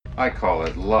I call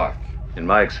it luck. In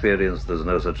my experience, there's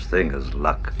no such thing as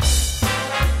luck.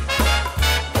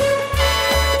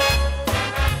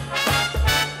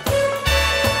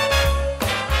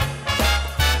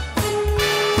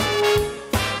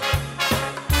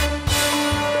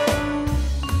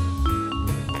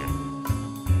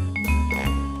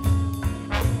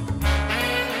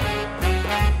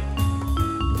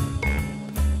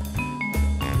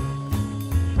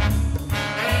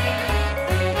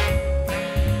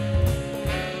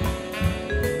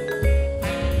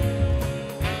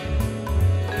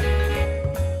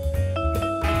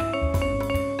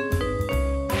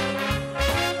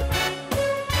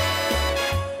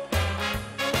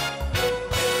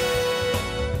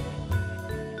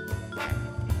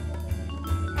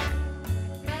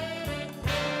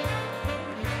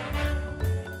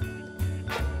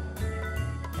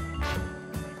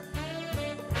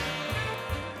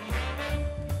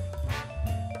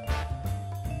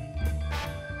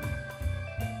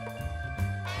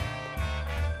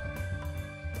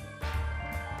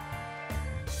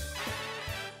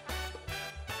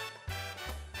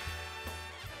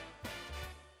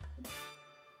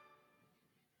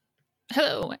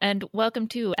 Hello, and welcome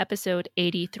to episode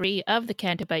 83 of the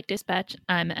Cantabite Dispatch.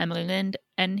 I'm Emily Lind,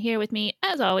 and here with me,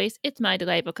 as always, it's my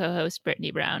delightful co-host, Brittany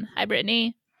Brown. Hi,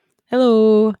 Brittany.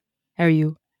 Hello. How are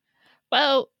you?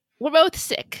 Well, we're both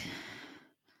sick.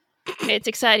 It's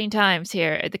exciting times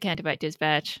here at the Cantabite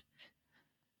Dispatch.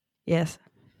 Yes.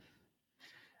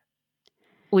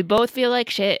 We both feel like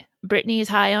shit. Brittany's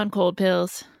high on cold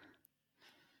pills.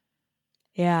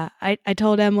 Yeah, I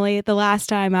told Emily the last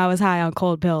time I was high on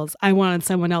cold pills, I went on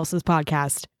someone else's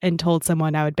podcast and told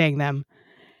someone I would bang them.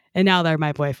 And now they're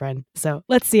my boyfriend. So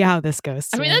let's see how this goes.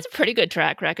 I mean, that's a pretty good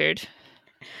track record.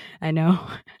 I know.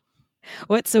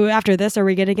 So after this, are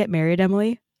we going to get married,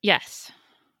 Emily? Yes.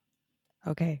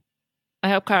 Okay. I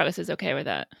hope Carlos is okay with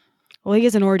that. Well, he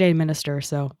is an ordained minister,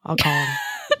 so I'll call him.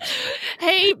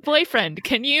 Hey, boyfriend,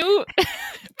 can you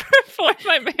perform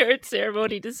my marriage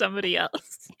ceremony to somebody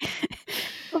else?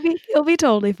 He'll be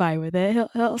totally fine with it.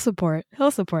 He'll support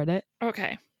it.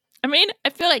 Okay. I mean, I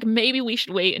feel like maybe we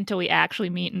should wait until we actually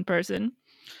meet in person.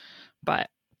 But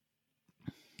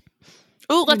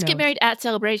let's get married at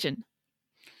Celebration.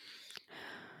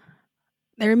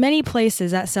 There are many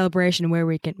places at Celebration where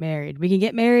we get married. We can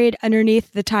get married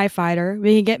underneath the TIE Fighter.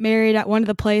 We can get married at one of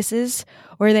the places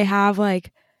where they have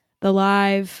like the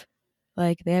live,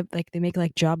 like they make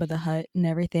like Jabba the Hutt and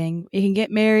everything. We can get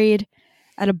married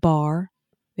at a bar.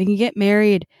 We can get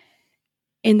married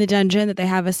in the dungeon that they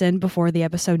have us in before the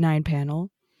episode 9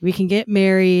 panel. We can get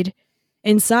married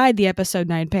inside the episode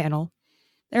 9 panel.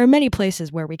 There are many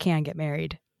places where we can get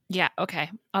married. Yeah, okay.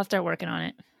 I'll start working on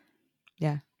it.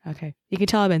 Yeah, okay. You can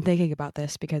tell I've been thinking about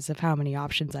this because of how many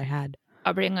options I had.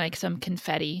 I'll bring like some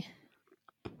confetti.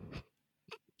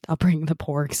 I'll bring the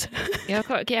porgs.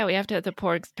 Yeah, we have to have the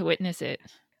porgs to witness it.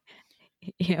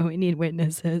 Yeah, we need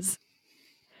witnesses.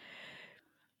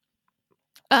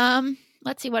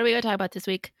 Let's see, what are we going to talk about this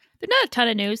week? There's not a ton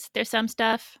of news. There's some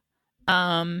stuff.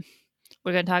 We're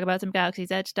going to talk about some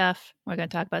Galaxy's Edge stuff. We're going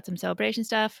to talk about some Celebration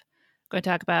stuff. We're going to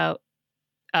talk about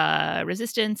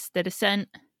Resistance, The Descent.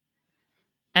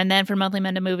 And then for Monthly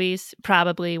Menda Movies,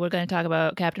 probably we're going to talk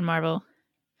about Captain Marvel.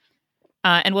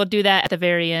 And we'll do that at the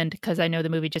very end because I know the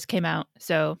movie just came out.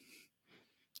 So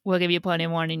we'll give you plenty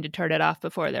of warning to turn it off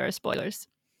before there are spoilers.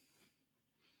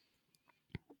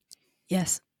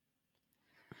 Yes.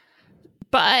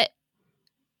 But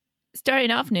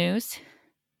starting off news,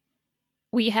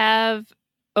 we have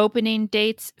opening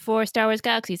dates for Star Wars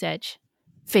Galaxy's Edge.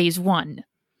 Phase 1.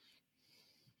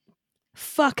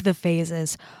 Fuck the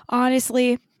phases.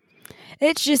 Honestly,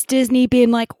 it's just Disney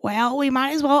being like, well, we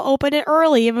might as well open it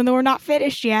early even though we're not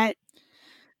finished yet.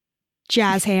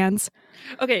 Jazz hands.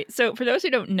 Okay, so for those who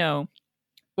don't know,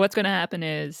 what's going to happen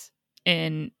is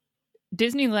in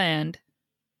Disneyland,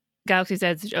 Galaxy's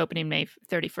Edge is opening May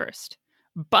 31st.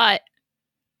 But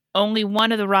only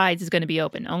one of the rides is going to be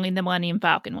open. Only the Millennium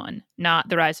Falcon one, not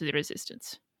the Rise of the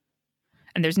Resistance.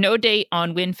 And there's no date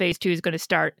on when Phase 2 is going to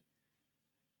start.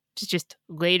 It's just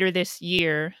later this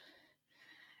year.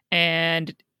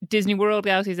 And Disney World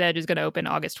Galaxy's Edge is going to open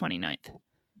August 29th.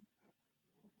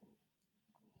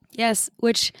 Yes,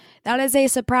 which that is a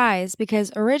surprise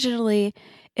because originally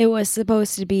it was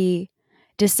supposed to be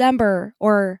December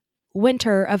or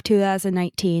winter of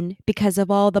 2019 because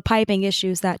of all the piping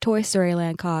issues that Toy Story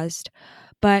Land caused.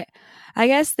 But I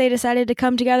guess they decided to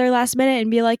come together last minute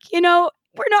and be like, we're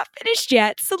not finished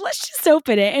yet, so let's just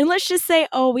open it. And let's just say,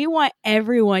 we want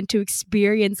everyone to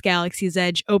experience Galaxy's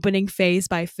Edge opening phase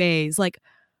by phase. Like,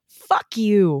 fuck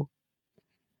you.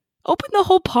 Open the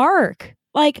whole park.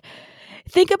 Like,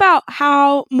 think about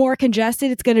how more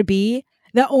congested it's going to be,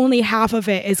 that only half of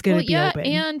it is going to be open.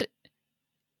 And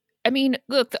I mean,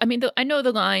 look, I know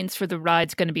the lines for the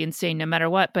ride's going to be insane no matter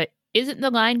what, but isn't the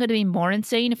line going to be more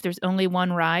insane if there's only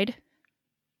one ride?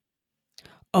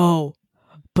 Oh,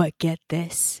 but get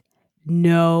this.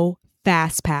 No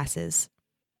fast passes.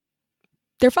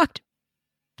 They're fucked.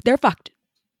 They're fucked.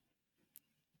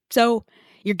 So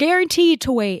you're guaranteed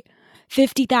to wait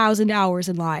 50,000 hours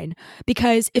in line,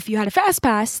 because if you had a fast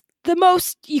pass, the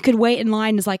most you could wait in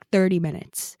line is like 30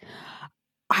 minutes.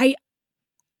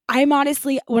 I'm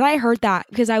honestly, when I heard that,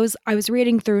 because I was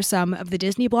reading through some of the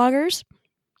Disney bloggers,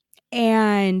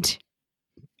 and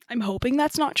I'm hoping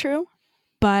that's not true,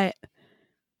 but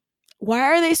why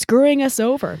are they screwing us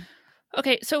over?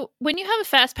 Okay, so when you have a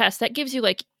fast pass, that gives you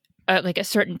like a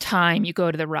certain time you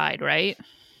go to the ride, right?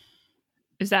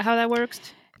 Is that how that works?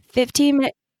 15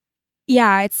 minutes.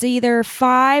 Yeah, it's either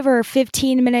 5 or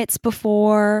 15 minutes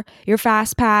before your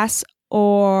fast pass,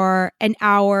 or an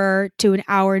hour to an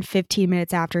hour and 15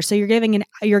 minutes after. So you're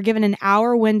given an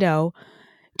hour window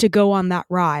to go on that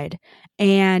ride.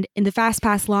 And in the fast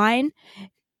pass line,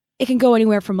 it can go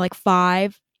anywhere from like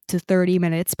 5 to 30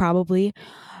 minutes probably.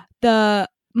 The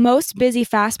most busy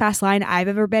fast pass line I've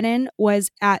ever been in was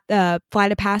at the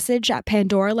Flight of Passage at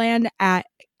Pandora Land at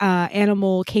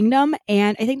Animal Kingdom,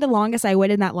 and I think the longest I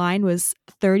waited in that line was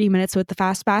 30 minutes with the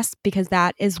fast pass, because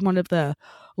that is one of the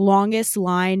longest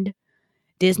lined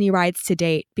Disney rides to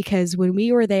date. Because when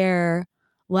we were there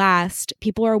last,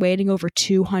 people are waiting over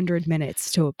 200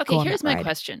 minutes to go on here's that ride. my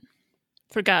question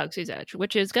for Galaxy's Edge,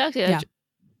 which is Galaxy's Edge.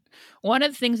 One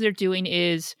of the things they're doing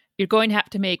is you're going to have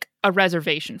to make a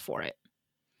reservation for it.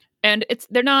 And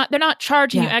they're not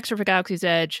charging you extra for Galaxy's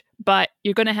Edge, but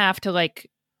you're going to have to like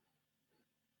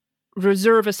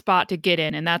reserve a spot to get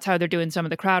in, and that's how they're doing some of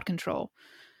the crowd control.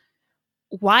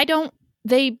 Why don't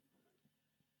they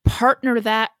partner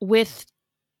that with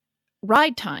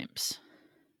ride times?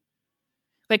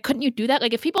 Like, couldn't you do that?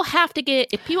 Like, if people have to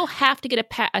get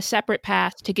a separate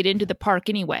pass to get into the park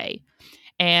anyway,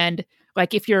 and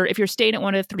like if you're staying at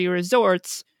one of the 3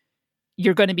 resorts,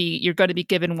 you're going to be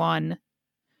given one.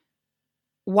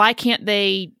 Why can't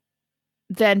they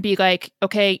then be like,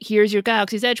 okay, here's your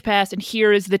Galaxy's Edge pass, and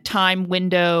here is the time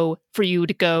window for you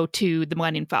to go to the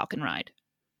Millennium Falcon ride?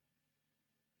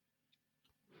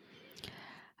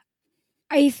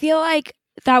 I feel like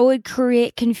that would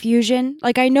create confusion.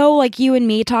 Like, I know, like, you and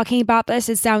me talking about this,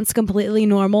 it sounds completely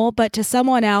normal, but to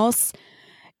someone else,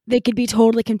 they could be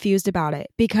totally confused about it,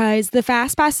 because the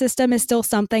fast pass system is still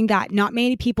something that not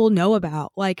many people know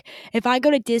about. Like, if I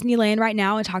go to Disneyland right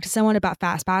now and talk to someone about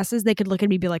fast passes, they could look at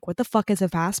me and be like, what the fuck is a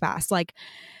fast pass? Like,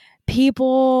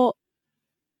 people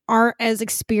aren't as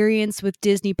experienced with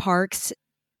Disney parks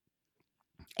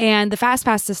and the fast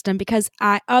pass system, because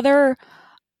at other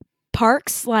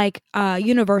parks like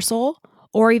Universal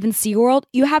or even SeaWorld,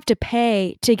 you have to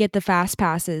pay to get the fast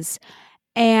passes.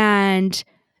 And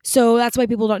so that's why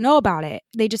people don't know about it.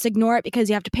 They just ignore it because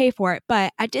you have to pay for it.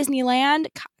 But at Disneyland,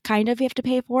 kind of you have to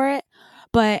pay for it.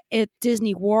 But at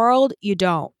Disney World, you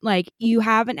don't. Like, you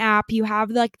have an app, you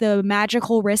have like the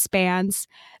magical wristbands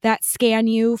that scan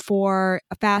you for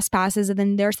fast passes. And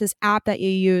then there's this app that you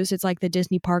use. It's like the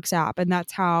Disney Parks app. And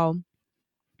that's how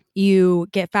you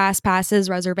get fast passes,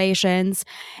 reservations.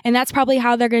 And that's probably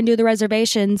how they're going to do the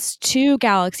reservations to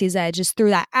Galaxy's Edge, is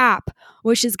through that app,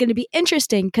 which is going to be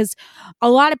interesting because a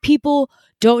lot of people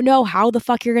don't know how the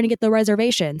fuck you're going to get the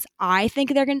reservations. I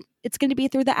think it's going to be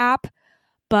through the app,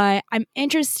 but I'm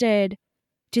interested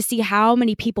to see how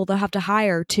many people they'll have to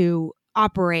hire to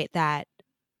operate that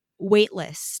wait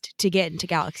list to get into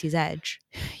Galaxy's Edge.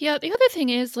 Yeah, the other thing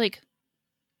is, like,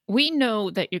 we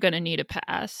know that you're going to need a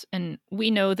pass, and we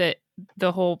know that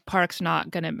the whole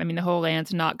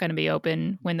land's not going to be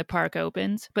open when the park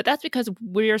opens, but that's because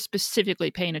we're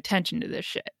specifically paying attention to this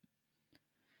shit.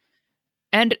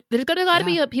 And there's going to be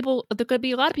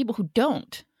a lot of people who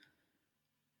don't.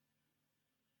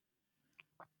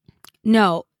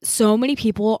 No, so many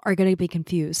people are going to be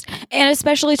confused. And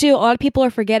especially, too, a lot of people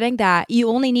are forgetting that you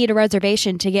only need a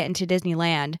reservation to get into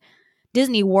Disneyland.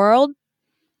 Disney World,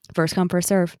 first come, first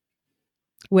serve.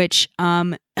 Which,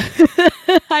 I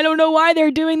don't know why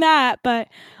they're doing that, but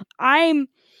I'm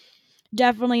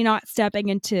definitely not stepping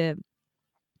into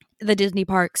the Disney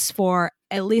parks for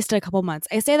at least a couple months.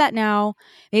 I say that now.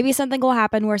 Maybe something will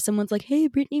happen where someone's like, hey,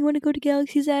 Brittany, you want to go to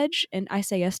Galaxy's Edge? And I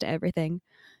say yes to everything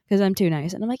because I'm too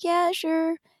nice. And I'm like, yeah,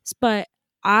 sure. But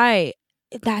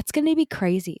that's going to be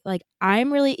crazy. Like,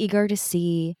 I'm really eager to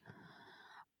see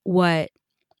what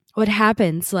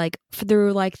happens, like,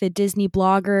 through like the Disney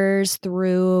bloggers,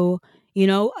 through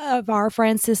of our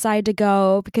friends decide to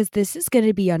go, because this is going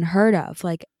to be unheard of.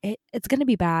 Like it's going to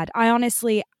be bad.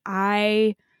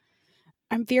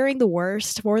 I'm fearing the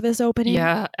worst for this opening.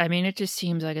 Yeah, I mean, it just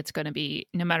seems like it's going to be,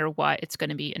 no matter what, it's going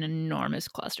to be an enormous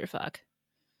clusterfuck.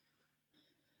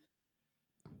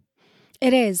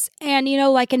 It is. And,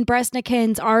 like in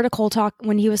Bresnikan's article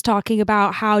when he was talking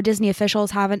about how Disney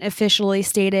officials haven't officially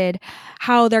stated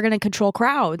how they're going to control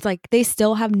crowds, like they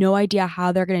still have no idea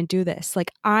how they're going to do this.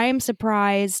 Like, I'm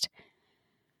surprised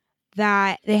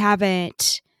that they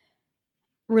haven't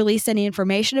released any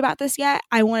information about this yet.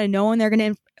 I want to know when they're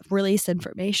going to release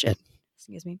information,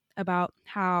 about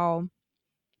how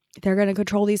they're going to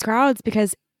control these crowds,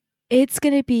 because it's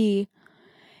going to be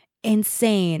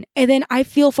insane. And then I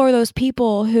feel for those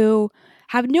people who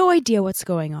have no idea what's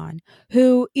going on,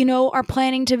 who, are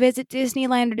planning to visit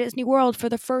Disneyland or Disney World for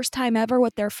the first time ever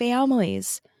with their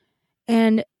families.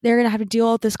 And they're going to have to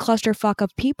deal with this clusterfuck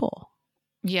of people.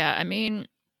 Yeah, I mean,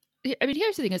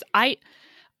 here's the thing is, I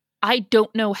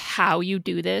don't know how you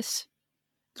do this.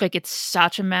 Like, it's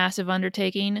such a massive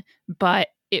undertaking, but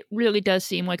it really does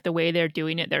seem like the way they're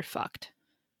doing it, they're fucked.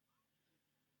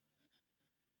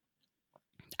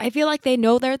 I feel like they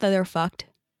know that they're fucked.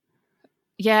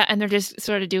 Yeah, and they're just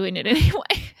sort of doing it anyway.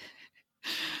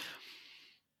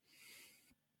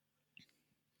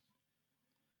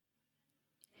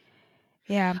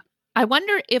 Yeah. I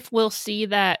wonder if we'll see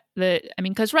that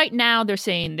because right now they're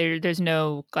saying there's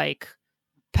no like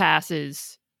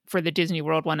passes for the Disney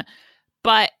World one,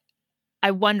 but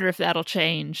I wonder if that'll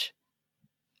change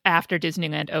after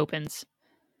Disneyland opens.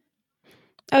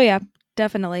 Oh yeah,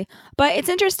 definitely. But it's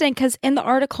interesting because in the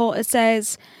article it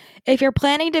says, if you're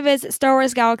planning to visit Star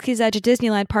Wars Galaxy's Edge at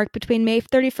Disneyland Park between May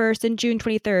 31st and June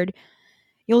 23rd,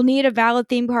 you'll need a valid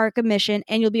theme park admission,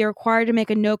 and you'll be required to make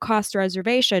a no-cost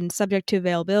reservation subject to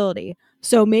availability.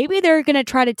 So maybe they're going to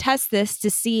try to test this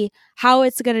to see how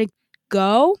it's going to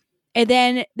go, and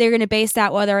then they're going to base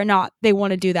that whether or not they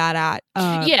want to do that at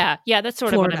yeah, that's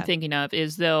sort Florida. of what I'm thinking of,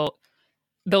 is they'll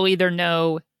either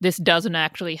know this doesn't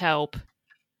actually help,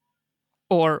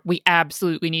 or we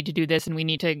absolutely need to do this and we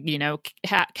need to,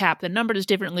 cap the numbers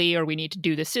differently, or we need to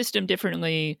do the system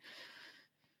differently.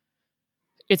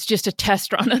 It's just a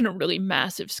test run on a really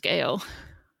massive scale.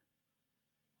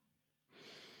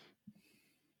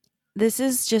 This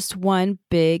is just one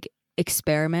big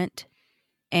experiment,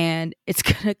 and it's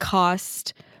going to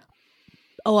cost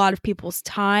a lot of people's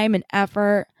time and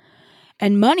effort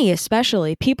and money,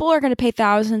 especially. People are going to pay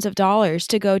thousands of dollars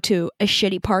to go to a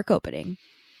shitty park opening.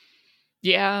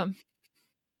 Yeah.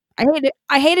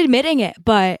 I hate admitting it,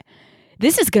 but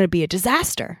this is going to be a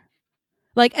disaster.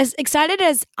 Like, as excited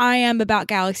as I am about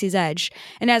Galaxy's Edge,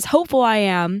 and as hopeful I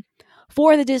am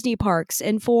for the Disney parks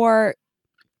and for,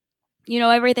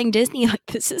 everything Disney, like,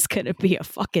 this is going to be a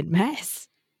fucking mess.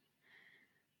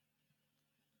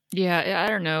 Yeah, I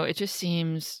don't know. It just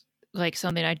seems like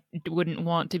something I wouldn't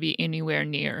want to be anywhere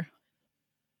near.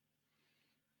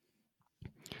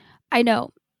 I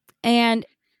know. And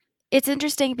it's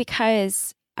interesting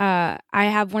because I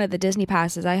have one of the Disney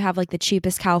passes. I have like the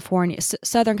cheapest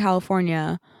Southern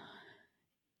California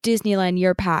Disneyland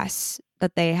year pass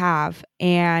that they have.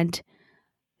 And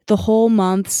the whole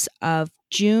months of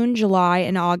June, July,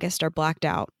 and August are blacked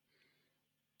out.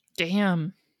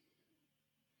 Damn.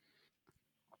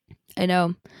 I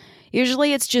know.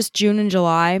 Usually it's just June and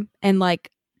July and like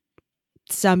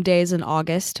some days in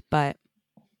August, but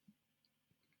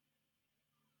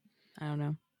I don't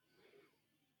know.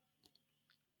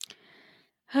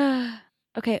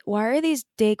 Okay, why are these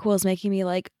Dayquils making me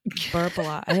like burp a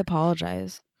lot? I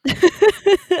apologize. Am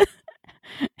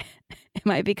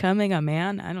I becoming a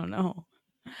man? I don't know.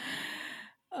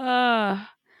 I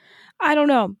don't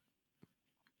know.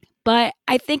 But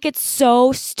I think it's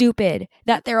so stupid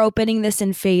that they're opening this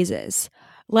in phases.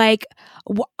 Like,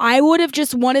 I would have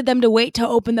just wanted them to wait to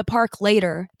open the park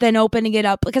later than opening it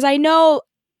up, because I know,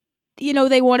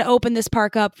 they want to open this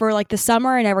park up for like the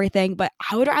summer and everything, but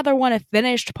I would rather want a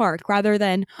finished park rather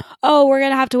than, we're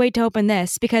going to have to wait to open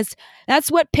this, because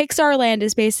that's what Pixar Land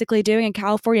is basically doing in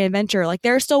California Adventure. Like,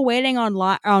 they're still waiting on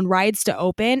rides to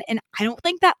open, and I don't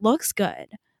think that looks good.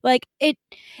 Like,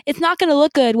 it's not going to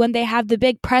look good when they have the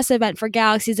big press event for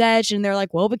Galaxy's Edge and they're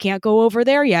like, well, we can't go over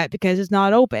there yet because it's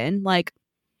not open. Like,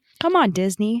 come on,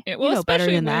 Disney. Well, you know better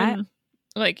than that.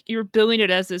 Like, you're billing it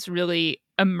as this really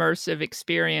immersive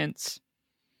experience.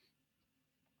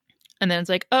 And then it's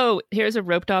like, oh, here's a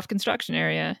roped off construction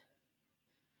area.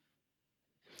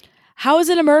 How is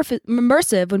it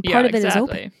immersive when part of it is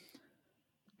open?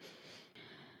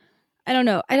 I don't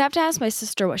know. I'd have to ask my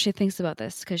sister what she thinks about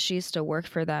this, because she used to work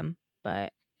for them.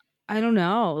 But don't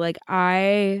know. Like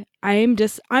I'm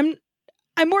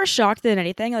more shocked than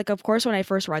anything. Like, of course, when I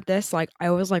first read this, like, I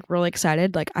was like really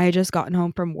excited. Like, I had just gotten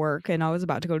home from work and I was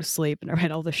about to go to sleep, and I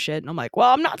read all this shit, and I'm like,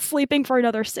 well, I'm not sleeping for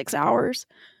another 6 hours.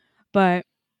 But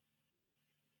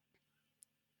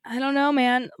I don't know,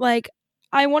 man. Like,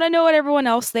 I want to know what everyone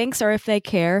else thinks or if they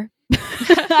care.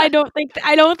 I don't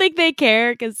think they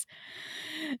care because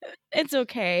it's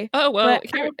okay. Oh, well,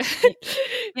 But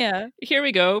yeah. here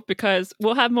we go, because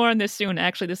we'll have more on this soon.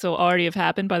 Actually, this will already have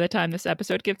happened by the time this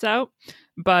episode gets out.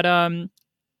 But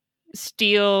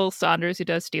Steele Saunders, who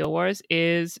does Steele Wars,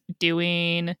 is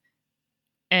doing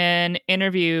an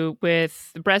interview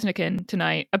with Bresnikan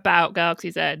tonight about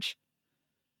Galaxy's Edge.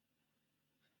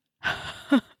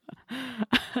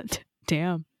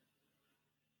 Damn.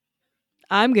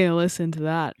 I'm gonna listen to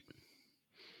that.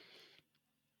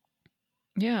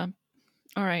 Yeah.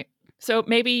 All right. So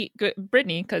maybe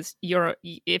Brittany, because are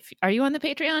you on the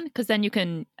Patreon? Because then you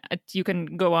can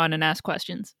go on and ask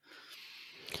questions.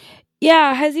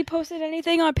 Yeah, has he posted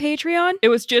anything on Patreon? It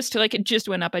was just it just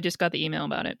went up. I just got the email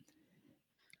about it.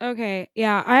 Okay,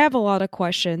 yeah, I have a lot of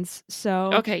questions.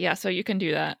 So okay, yeah, so you can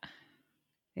do that.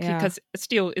 Yeah, because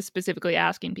Steele is specifically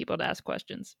asking people to ask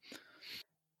questions.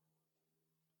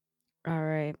 All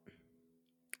right,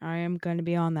 I am going to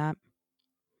be on that.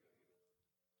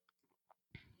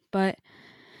 But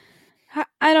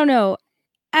I don't know.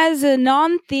 As a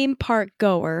non-theme park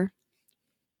goer,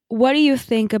 what do you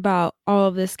think about all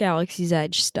of this Galaxy's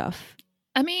Edge stuff?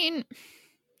 I mean,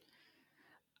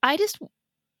 I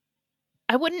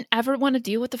wouldn't ever want to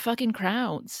deal with the fucking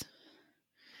crowds.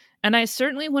 And I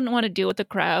certainly wouldn't want to deal with the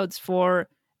crowds for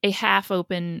a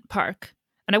half-open park.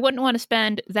 And I wouldn't want to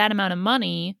spend that amount of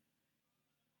money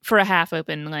for a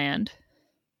half-open land.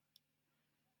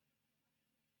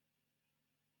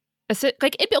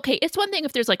 Like, it'd be okay. It's one thing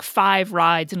if there's like 5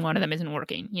 rides and one of them isn't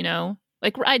working, you know?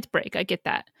 Like, rides break. I get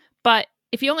that. But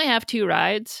if you only have 2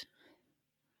 rides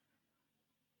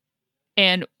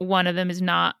and one of them is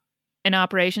not in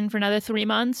operation for another 3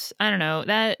 months, I don't know.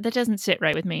 That doesn't sit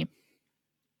right with me.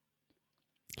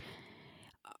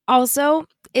 Also,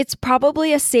 it's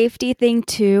probably a safety thing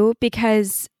too,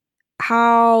 because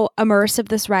how immersive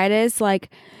this ride is.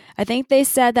 Like, I think they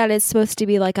said that it's supposed to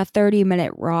be like a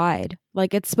 30-minute ride.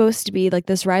 Like, it's supposed to be like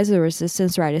this Rise of the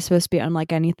Resistance ride is supposed to be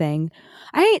unlike anything.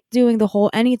 I ain't doing the whole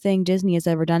anything Disney has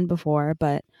ever done before,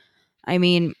 but I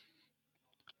mean,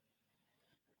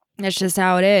 that's just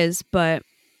how it is. But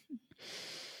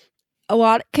a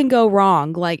lot can go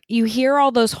wrong. Like, you hear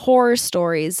all those horror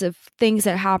stories of things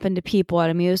that happen to people at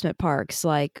amusement parks,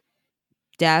 like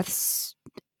deaths,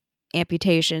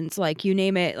 amputations, like you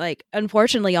name it. Like,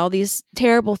 unfortunately, all these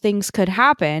terrible things could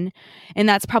happen, and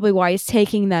that's probably why it's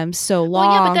taking them so long.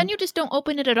 Well, yeah, but then you just don't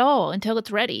open it at all until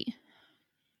it's ready.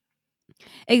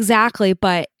 Exactly,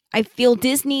 but I feel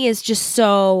Disney is just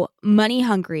so money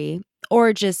hungry,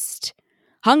 or just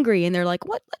hungry, and they're like,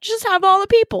 "What? Let's just have all the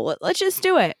people. Let's just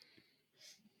do it."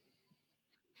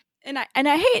 And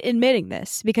I hate admitting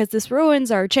this because this ruins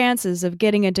our chances of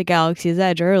getting into Galaxy's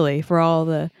Edge early for all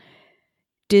the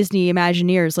Disney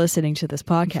Imagineers listening to this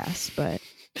podcast, but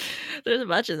there's a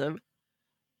bunch of them.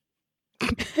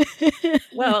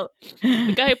 Well,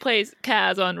 the guy who plays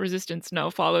Kaz on Resistance Snow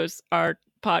follows our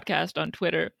podcast on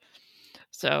Twitter.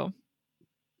 So,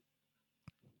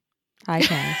 hi,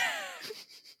 Kaz.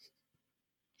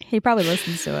 He probably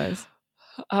listens to us.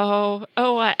 Oh,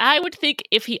 I would think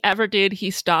if he ever did,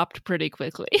 he stopped pretty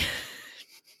quickly.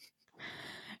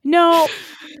 No,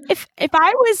 if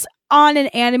I was on an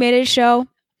animated show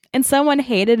and someone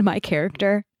hated my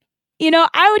character, you know,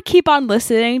 I would keep on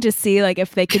listening to see like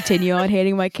if they continue on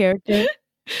hating my character.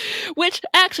 Which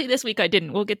actually this week I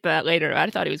didn't. We'll get to that later. I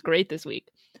thought he was great this week.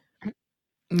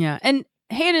 Yeah, and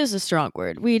hate is a strong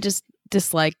word. We just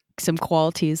dislike some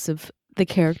qualities of the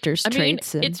character's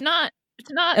traits. It's not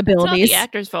abilities. It's not the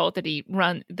actor's fault that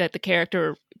that the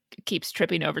character keeps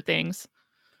tripping over things.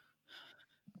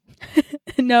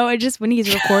 No, it just when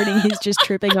he's recording, he's just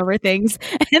tripping over things,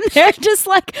 and they're just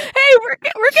like, "Hey, we're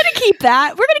gonna keep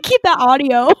that. We're gonna keep that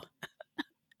audio."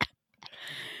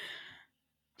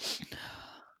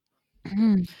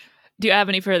 Do you have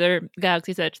any further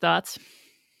Galaxy's Edge thoughts?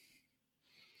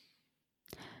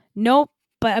 Nope,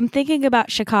 but I'm thinking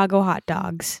about Chicago hot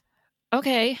dogs.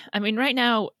 Okay, I mean, right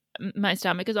now my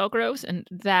stomach is all gross, and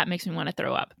that makes me want to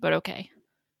throw up. But okay.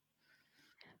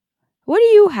 What do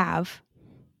you have?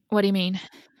 What do you mean?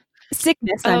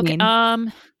 Sickness, I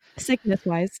mean.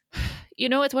 Sickness-wise. You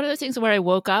know, it's one of those things where I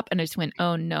woke up and I just went,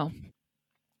 oh no.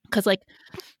 Because like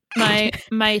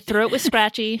my throat was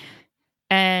scratchy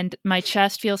and my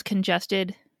chest feels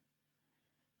congested.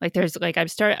 Like there's like I'm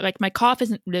start like my cough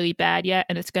isn't really bad yet,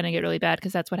 and it's gonna get really bad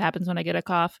because that's what happens when I get a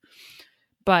cough.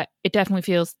 But it definitely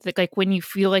feels like when you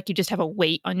feel like you just have a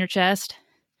weight on your chest.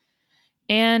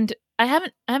 And I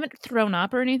haven't thrown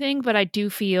up or anything, but I do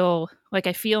feel like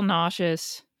I feel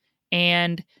nauseous,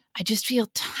 and I just feel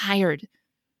tired,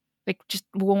 like just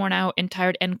worn out and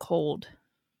tired and cold.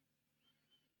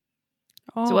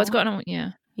 So what's going on?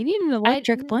 Yeah. You need an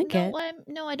electric blanket.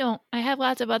 No, I don't. I have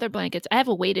lots of other blankets. I have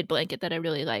a weighted blanket that I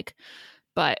really like,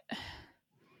 but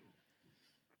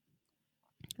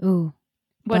Ooh.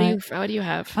 what do you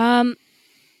have?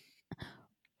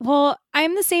 Well,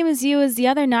 I'm the same as you. As the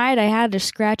other night, I had a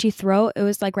scratchy throat. It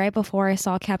was like right before I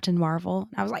saw Captain Marvel.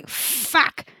 I was like,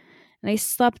 fuck. And I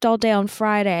slept all day on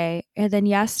Friday. And then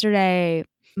yesterday,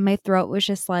 my throat was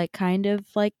just like kind of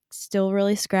like still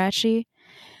really scratchy.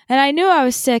 And I knew I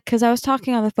was sick because I was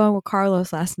talking on the phone with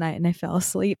Carlos last night and I fell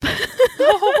asleep.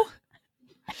 Oh.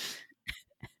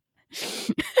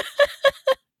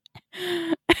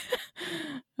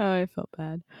 Oh, I felt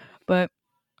bad. But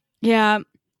yeah,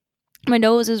 my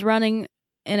nose is running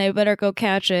and I better go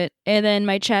catch it. And then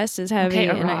my chest is heavy. Okay,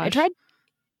 and I Araj. tried.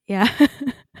 Yeah.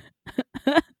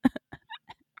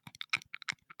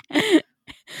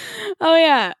 Oh,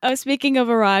 yeah. Speaking of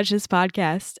Araj's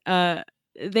podcast,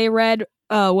 they read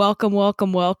Welcome,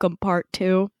 Welcome, Welcome Part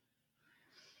 2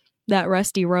 that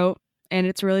Rusty wrote. And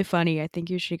it's really funny. I think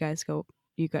you guys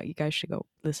should go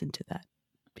listen to that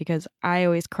because I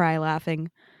always cry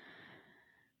laughing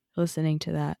listening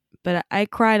to that. But I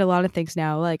cried a lot of things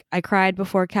now. Like I cried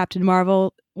before Captain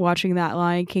Marvel watching that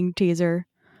Lion King teaser.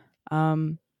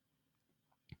 I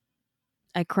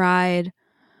cried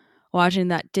watching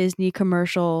that Disney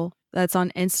commercial that's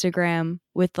on Instagram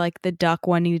with like the duck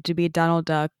wanting to be Donald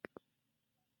Duck.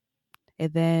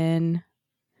 And then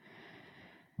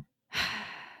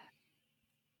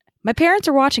my parents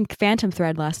were watching Phantom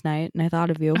Thread last night and I thought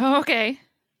of you. Oh, okay.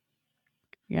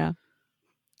 Yeah.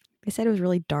 They said it was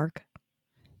really dark.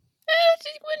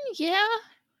 Yeah. I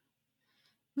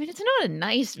mean, it's not a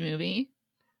nice movie.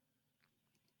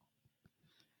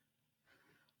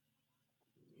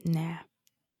 Nah.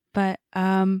 But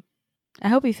I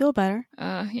hope you feel better.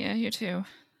 Yeah, you too.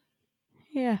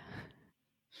 Yeah.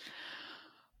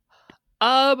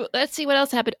 Let's see what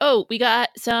else happened. Oh, we got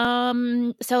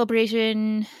some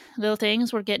celebration little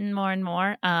things. We're getting more and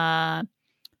more.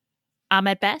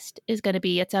 Ahmed Best is going to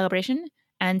be at Celebration,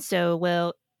 and so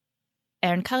will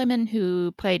Aaron Culliman,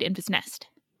 who played Infant's Nest.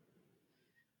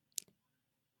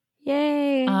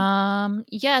 Yay.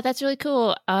 Yeah, that's really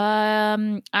cool.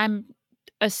 I'm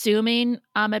assuming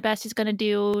Ahmed Best is going to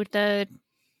do the.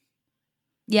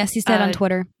 Yes, he said on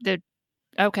Twitter.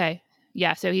 Okay.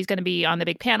 Yeah, so he's going to be on the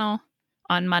big panel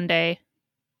on Monday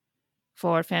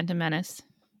for Phantom Menace.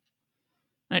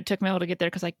 And it took me a while to get there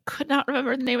because I could not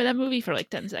remember the name of that movie for like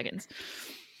 10 seconds.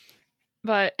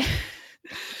 But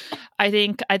I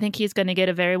think he's going to get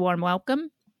a very warm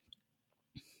welcome.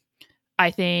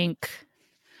 I think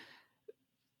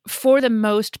for the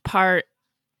most part,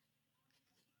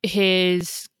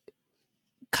 his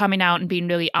coming out and being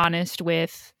really honest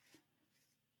with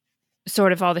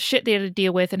sort of all the shit they had to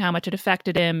deal with and how much it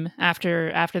affected him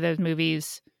after those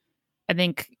movies, I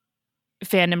think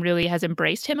fandom really has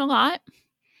embraced him a lot.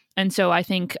 And so I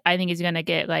think he's going to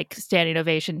get like standing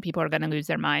ovation. People are going to lose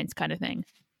their minds kind of thing.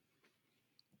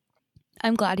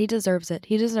 I'm glad. He deserves it.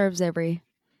 He deserves every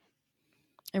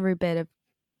bit of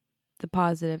the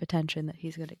positive attention that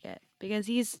he's going to get because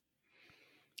it's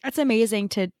amazing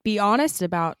to be honest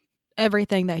about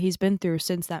everything that he's been through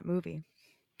since that movie.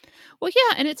 Well,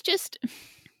 yeah. And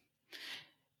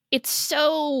it's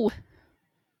so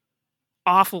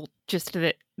awful just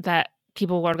that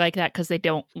people are like that because they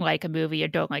don't like a movie or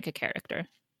don't like a character.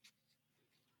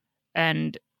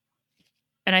 And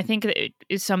I think that it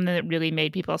is something that really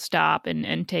made people stop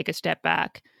and take a step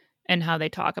back in how they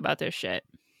talk about this shit.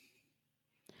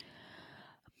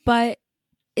 But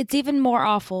it's even more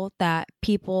awful that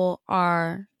people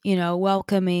are,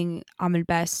 welcoming Ahmed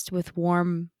Best with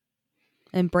warm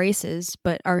embraces,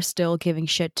 but are still giving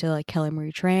shit to like Kelly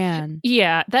Marie Tran.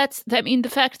 Yeah, the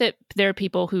fact that there are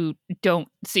people who don't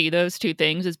see those two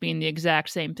things as being the exact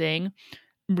same thing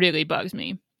really bugs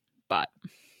me. But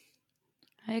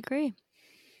I agree.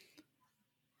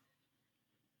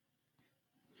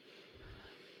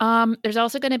 There's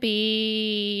also going to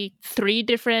be 3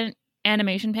 different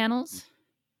animation panels.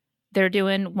 They're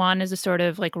doing one as a sort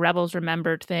of like Rebels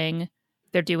Remembered thing.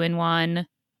 They're doing one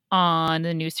on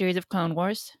the new series of Clone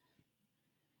Wars.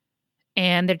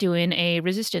 And they're doing a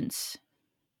Resistance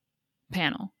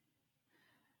panel.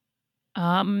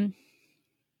 Clone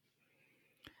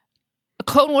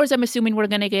Clone Wars, I'm assuming we're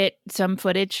going to get some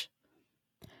footage.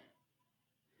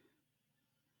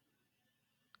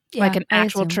 Yeah, like an I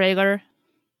actual assume. trailer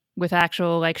with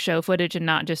actual like show footage and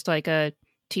not just like a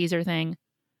teaser thing.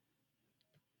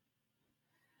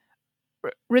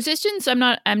 Resistance,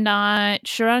 I'm not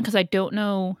sure on because I don't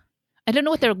know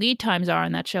what their lead times are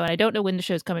on that show, and I don't know when the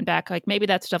show's coming back. Like maybe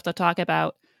that's stuff they'll talk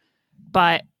about,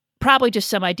 but probably just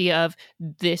some idea of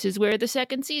this is where the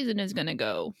second season is going to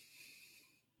go.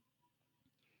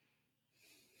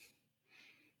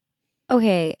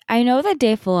 Okay, I know that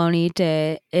Dave Filoni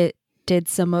did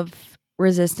some of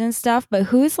Resistance stuff, but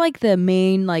who's like the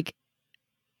main like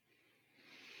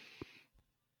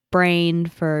brain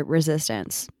for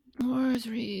Resistance? Wars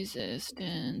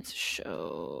Resistance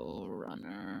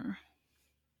showrunner.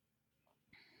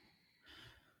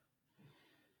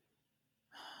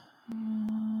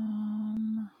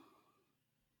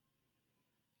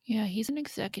 Yeah, he's an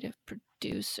executive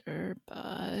producer,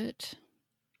 but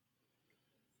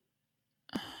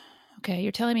okay,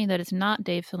 you're telling me that it's not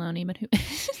Dave Filoni, but who?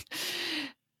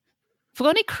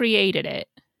 Filoni created it.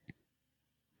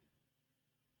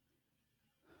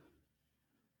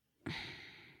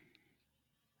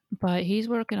 But he's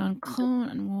working on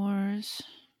Clone Wars.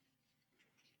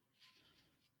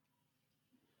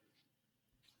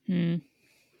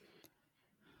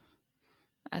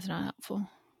 That's not helpful.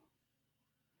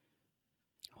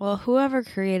 Well, whoever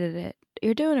created it,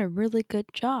 you're doing a really good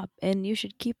job, and you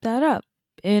should keep that up.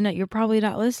 And you're probably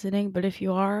not listening, but if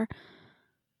you are,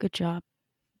 good job.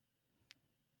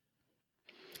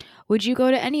 Would you go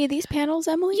to any of these panels,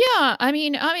 Emily? Yeah, I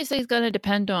mean, obviously it's going to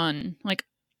depend on like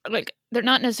they're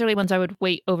not necessarily ones I would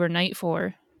wait overnight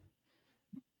for.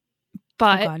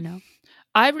 But oh God, no.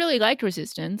 I really liked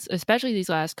Resistance, especially these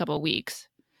last couple of weeks.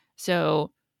 So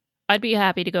I'd be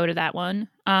happy to go to that one.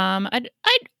 I'm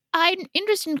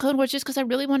interested in Clone Wars just because I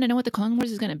really want to know what the Clone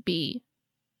Wars is going to be.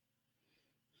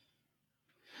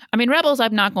 I mean, Rebels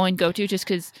I'm not going to go to just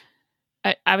because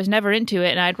I was never into it,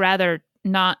 and I'd rather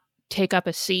not take up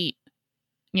a seat,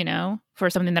 for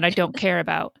something that I don't care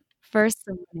about. First,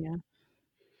 yeah.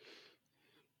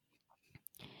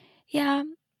 Yeah.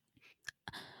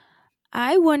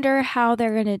 I wonder how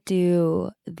they're gonna do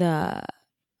the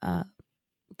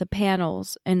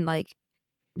panels and like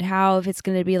how if it's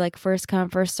gonna be like first come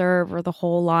first serve or the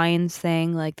whole lines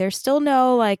thing. Like there's still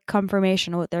no like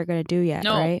confirmation of what they're gonna do yet,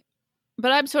 No. right?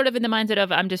 But I'm sort of in the mindset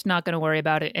of I'm just not going to worry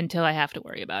about it until I have to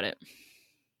worry about it.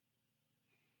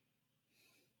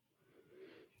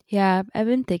 Yeah, I've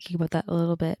been thinking about that a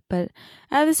little bit, but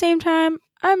at the same time,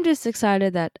 I'm just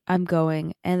excited that I'm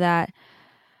going and that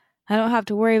I don't have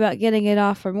to worry about getting it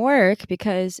off from work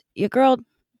because your girl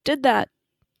did that.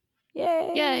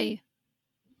 Yay! Yay!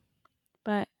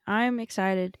 But I'm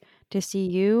excited to see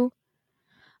you.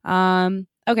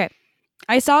 Okay.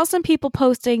 I saw some people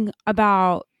posting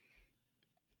about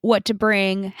what to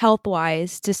bring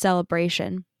health-wise to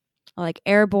Celebration, like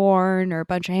Airborne or a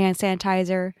bunch of hand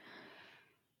sanitizer.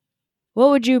 What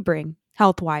would you bring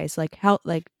health-wise, like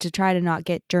to try to not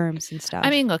get germs and stuff? I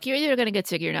mean, look, you're either going to get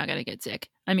sick or you're not going to get sick.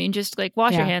 I mean, just like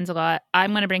wash your hands a lot. I'm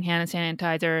going to bring hand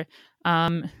sanitizer. I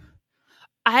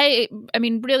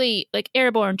mean, really, like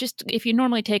Airborne, just if you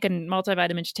normally take a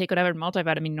multivitamin, just take whatever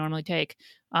multivitamin you normally take.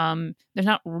 There's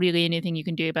not really anything you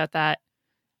can do about that.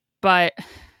 But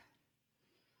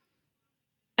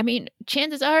I mean,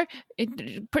 chances are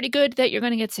pretty good that you're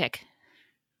going to get sick.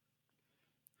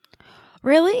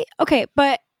 Really? Okay,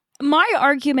 but my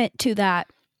argument to that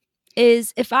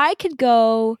is if I could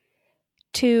go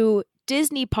to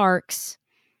Disney parks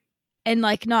and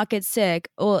like not get sick,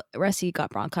 well, Rusty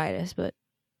got bronchitis, but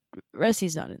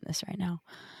Rusty's not in this right now,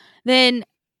 then,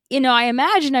 I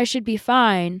imagine I should be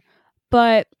fine.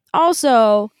 But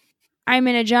also, I'm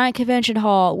in a giant convention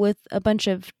hall with a bunch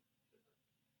of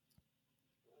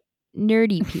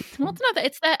nerdy people. Well, it's not that.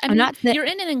 It's that. I mean, you're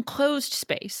in an enclosed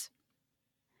space.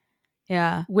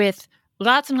 Yeah. With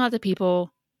lots and lots of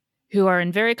people who are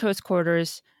in very close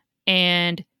quarters,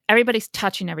 and everybody's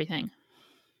touching everything.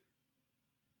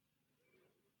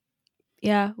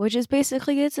 Yeah, which is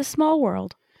basically it's a small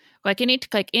world. Like any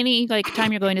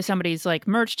time you're going to somebody's like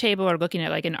merch table or looking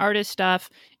at like an artist stuff,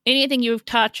 anything you've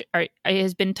touched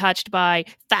has been touched by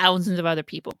thousands of other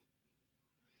people.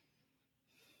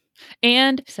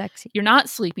 And sexy. You're not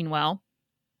sleeping well.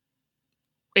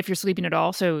 If you're sleeping at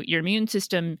all, so your immune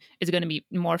system is going to be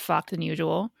more fucked than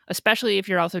usual, especially if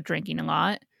you're also drinking a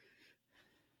lot.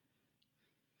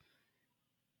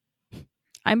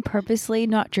 I'm purposely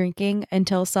not drinking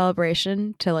until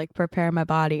Celebration to like prepare my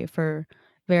body for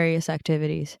various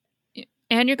activities.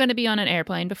 And you're going to be on an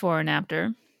airplane before and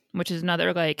after, which is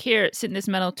another like, here, sit in this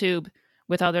metal tube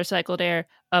with all their cycled air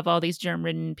of all these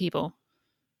germ-ridden people.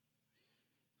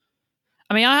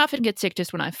 I mean, I often get sick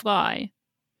just when I fly,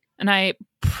 and I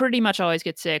pretty much always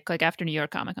get sick like after New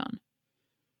York Comic Con.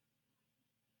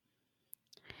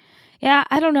 Yeah,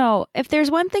 I don't know. If there's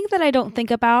one thing that I don't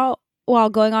think about while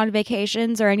going on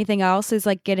vacations or anything else is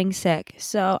like getting sick.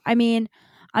 So, I mean,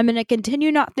 I'm going to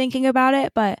continue not thinking about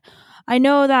it, but I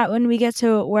know that when we get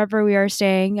to wherever we are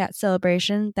staying at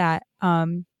Celebration that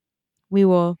we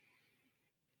will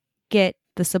get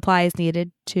the supplies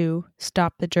needed to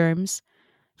stop the germs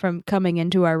from coming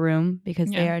into our room because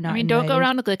they are not don't go invited.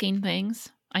 around licking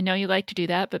things. I know you like to do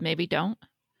that, but maybe don't.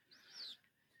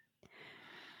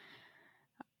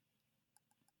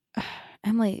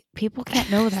 Emily, people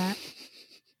can't know that.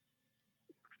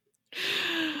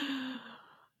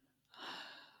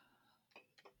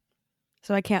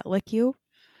 So I can't lick you?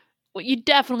 Well, you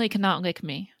definitely cannot lick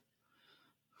me.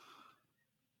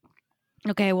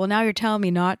 Okay, well now you're telling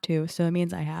me not to, so it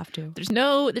means I have to. There's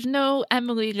no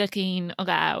Emily licking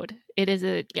allowed.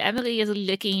 Emily is a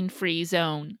licking free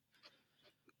zone.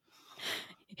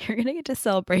 You're gonna get to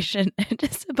Celebration and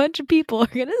just a bunch of people are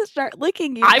gonna start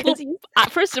licking you. I will.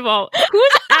 First of all,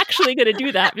 who's actually going to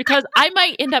do that? Because I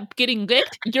might end up getting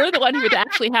licked. You're the one who would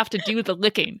actually have to do the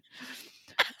licking.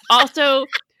 Also,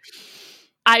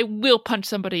 I will punch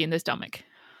somebody in the stomach.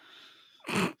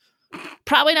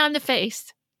 Probably not in the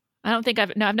face. I don't think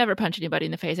I've never punched anybody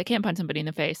in the face. I can't punch somebody in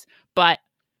the face, but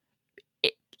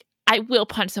I will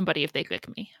punch somebody if they lick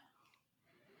me.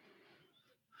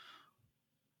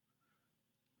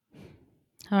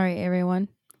 All right, everyone.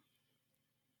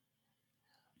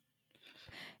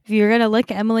 If you're gonna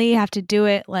lick Emily, you have to do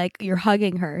it like you're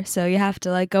hugging her. So you have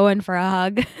to like go in for a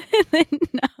hug. No,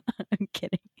 I'm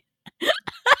kidding.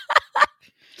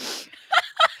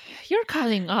 You're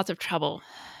causing lots of trouble,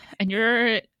 and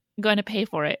you're going to pay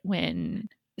for it when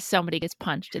somebody gets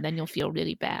punched, and then you'll feel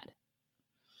really bad.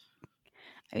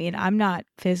 I mean, I'm not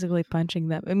physically punching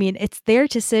them. I mean, it's their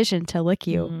decision to lick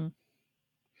you. Mm-hmm.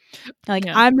 Like,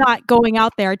 yeah. I'm not going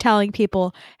out there telling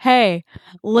people, hey,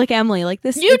 lick Emily. Like,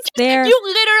 this is their... You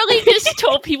literally just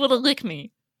told people to lick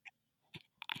me.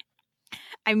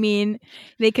 I mean,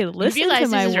 they could listen to my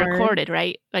this is word. Recorded,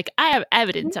 right? Like, I have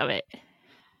evidence of it.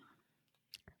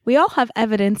 We all have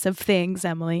evidence of things,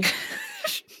 Emily.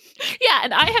 Yeah,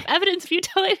 and I have evidence of you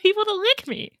telling people to lick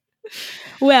me.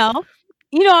 Well,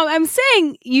 you know, I'm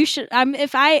saying you should. I'm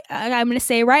going to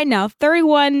say right now,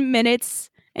 31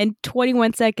 minutes and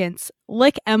 21 seconds.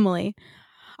 Lick Emily.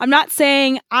 I'm not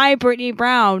saying I, Brittany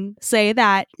Brown, say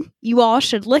that you all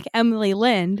should lick Emily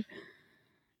Lind,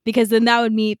 because then that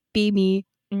would be me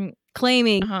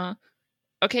claiming.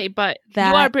 Okay, but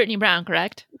that you are Brittany Brown,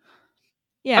 correct?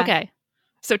 Yeah. Okay.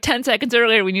 So 10 seconds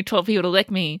earlier, when you told people to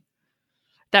lick me,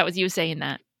 that was you saying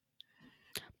that.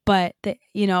 But,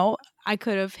 I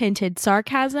could have hinted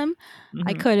sarcasm. Mm-hmm.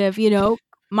 I could have,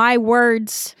 my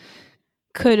words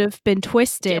could have been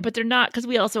twisted. Yeah, but they're not, because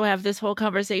we also have this whole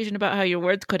conversation about how your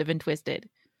words could have been twisted.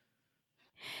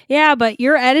 Yeah, but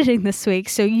you're editing this week,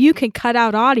 so you can cut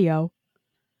out audio.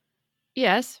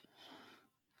 Yes.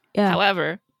 Yeah.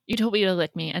 However, you told me to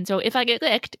lick me, and so if I get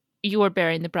licked, you are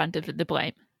bearing the brunt of the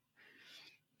blame.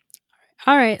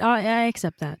 All right, I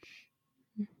accept that.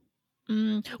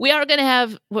 We are going to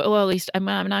have, well, at least I'm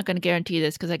not going to guarantee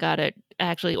this because I got to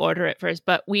actually order it first,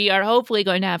 but we are hopefully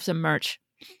going to have some merch,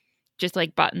 just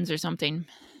like buttons or something.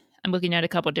 I'm looking at a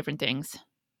couple different things.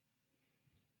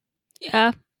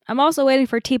 Yeah, I'm also waiting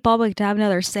for TeePublic to have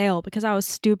another sale because I was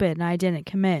stupid and I didn't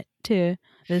commit to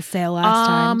the sale last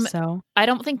time. So I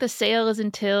don't think the sale is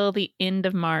until the end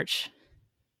of March.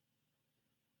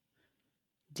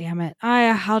 Damn it.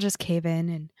 I'll just cave in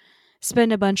and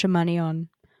spend a bunch of money on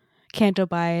Canto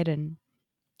Buy It and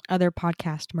other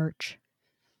podcast merch.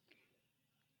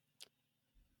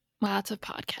 Lots of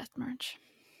podcast merch.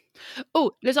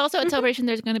 Oh, there's also at Celebration,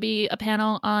 there's going to be a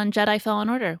panel on Jedi Fallen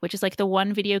Order, which is like the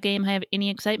one video game I have any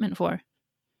excitement for.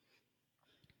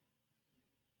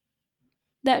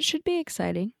 That should be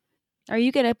exciting. Are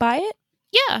you going to buy it?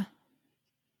 Yeah.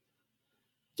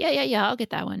 Yeah, I'll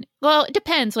get that one. Well, it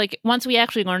depends. Like, once we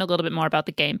actually learn a little bit more about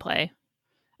the gameplay.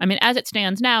 I mean, as it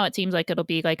stands now, it seems like it'll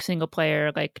be like single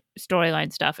player, like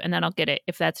storyline stuff, and then I'll get it.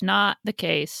 If that's not the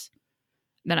case,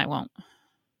 then I won't.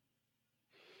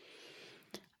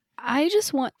 I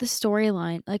just want the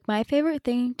storyline. Like, my favorite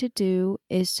thing to do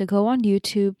is to go on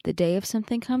YouTube the day if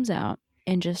something comes out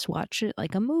and just watch it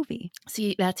like a movie.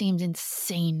 See, that seems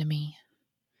insane to me.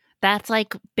 That's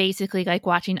like basically like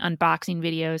watching unboxing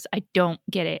videos. I don't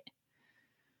get it.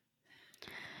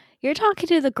 You're talking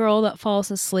to the girl that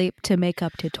falls asleep to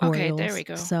makeup tutorials. Okay, there we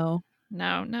go. So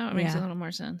now it makes a little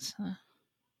more sense.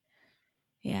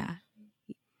 Yeah.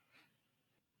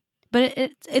 But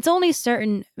it's only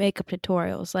certain makeup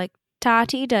tutorials. Like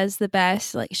Tati does the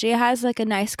best. Like she has like a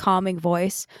nice calming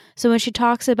voice. So when she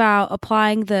talks about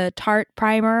applying the Tarte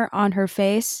primer on her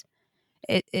face,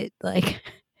 it like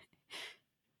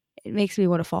it makes me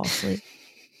want to fall asleep.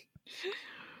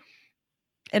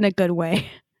 In a good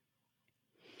way.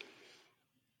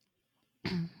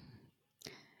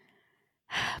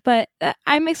 But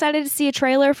I'm excited to see a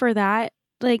trailer for that.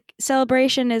 Like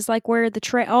Celebration is like where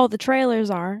all the trailers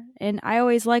are, and I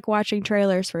always like watching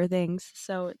trailers for things,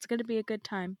 so it's going to be a good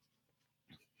time.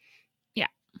 Yeah.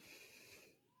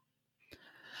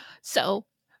 So,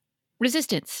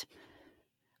 Resistance.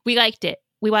 We liked it.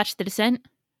 We watched The Descent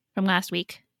from last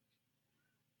week.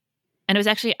 And it was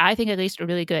actually, I think at least,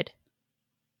 really good.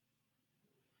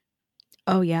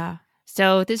 Oh, yeah.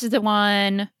 So this is the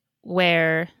one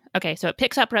where, okay, so it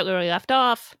picks up right where we left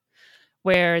off,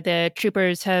 where the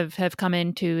troopers have come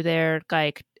into their,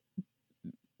 like,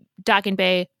 docking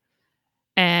bay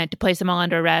and to place them all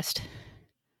under arrest.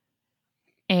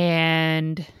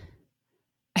 And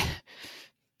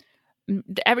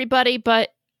everybody but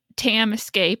Tam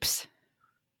escapes.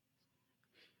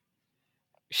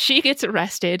 She gets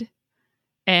arrested.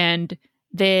 And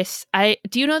this,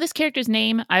 do you know this character's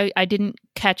name? I didn't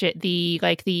catch it. The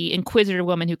Inquisitor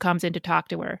woman who comes in to talk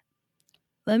to her.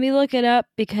 Let me look it up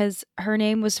because her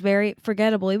name was very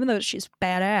forgettable, even though she's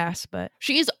badass. But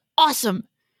she is awesome.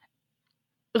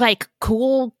 Like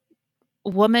cool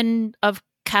woman of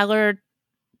color,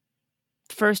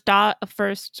 first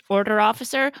order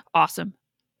officer. Awesome.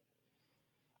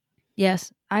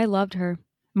 Yes, I loved her.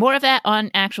 More of that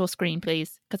on actual screen,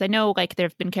 please. Because I know like there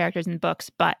have been characters in books,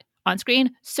 but on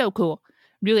screen, so cool.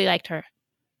 Really liked her.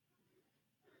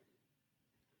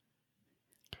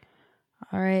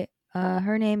 All right.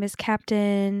 Her name is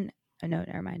Captain... Oh, no,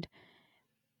 never mind.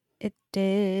 It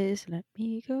is... Let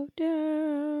me go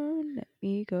down. Let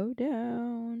me go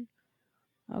down.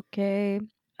 Okay.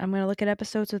 I'm going to look at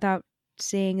episodes without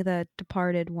seeing the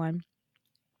Departed one.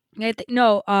 The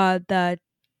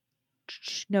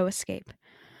No Escape.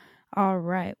 All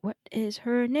right. What is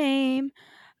her name?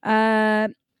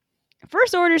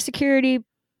 First Order Security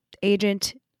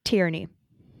Agent Tyranny.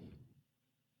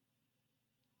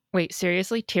 Wait,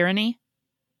 seriously? Tyranny?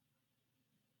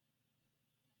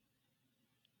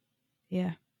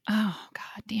 Yeah. Oh,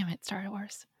 God damn it, Star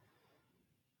Wars.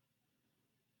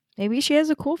 Maybe she has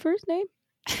a cool first name.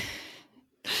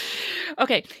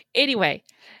 Okay, anyway.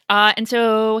 And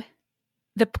so,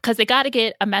 because they got to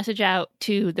get a message out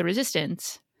to the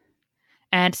Resistance.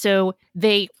 And so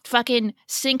they fucking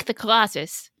sink the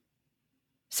Colossus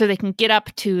so they can get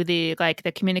up to the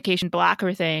communication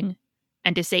blocker thing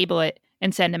and disable it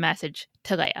and send a message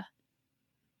to Leia.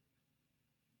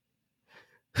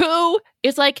 Who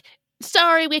is like,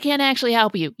 sorry, we can't actually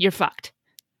help you. You're fucked.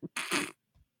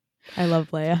 I love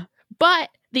Leia. But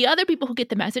the other people who get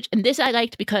the message, and this I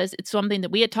liked because it's something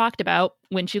that we had talked about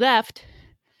when she left,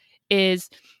 is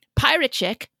Pirate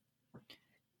Chick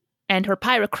and her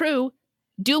pirate crew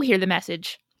do hear the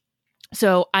message.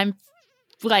 So I'm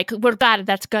like, we're glad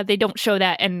that's good. They don't show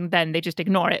that and then they just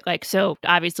ignore it. Like, so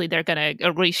obviously they're going to,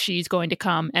 or she's going to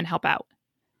come and help out.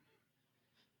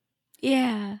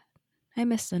 Yeah. I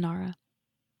miss Sonara.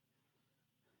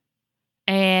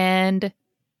 And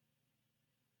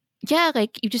yeah,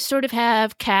 like you just sort of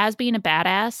have Kaz being a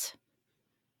badass,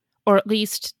 or at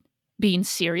least being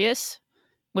serious,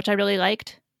 which I really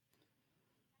liked.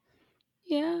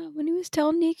 Yeah, when he was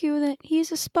telling Niku that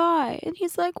he's a spy, and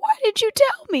he's like, why did you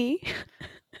tell me?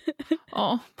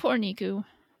 Oh, poor Niku.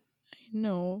 I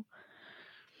know.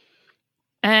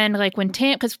 And like when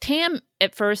because Tam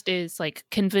at first is like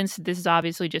convinced that this is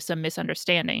obviously just some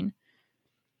misunderstanding.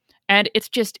 And it's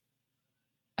just,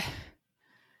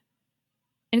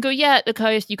 and go, yeah,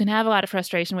 because you can have a lot of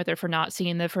frustration with her for not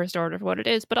seeing the First Order for what it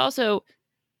is, but also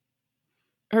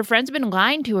her friends have been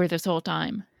lying to her this whole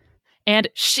time. And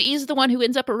she's the one who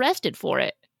ends up arrested for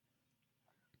it.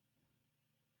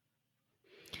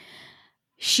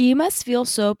 She must feel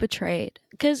so betrayed.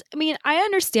 Because, I mean, I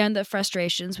understand the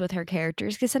frustrations with her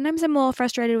characters, because sometimes I'm a little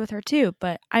frustrated with her too,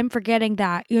 but I'm forgetting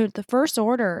that, the First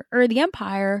Order, or the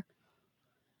Empire,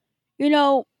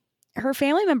 her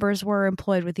family members were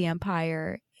employed with the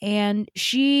Empire, and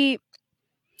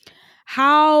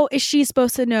how is she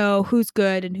supposed to know who's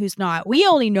good and who's not? We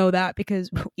only know that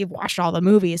because we've watched all the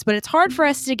movies, but it's hard for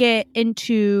us to get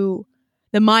into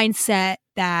the mindset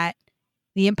that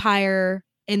the Empire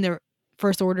in the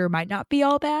First Order might not be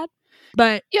all bad.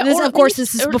 But yeah, this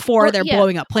is before they're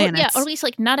blowing up planets. Or at least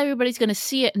like not everybody's going to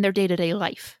see it in their day-to-day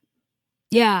life.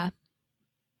 Yeah.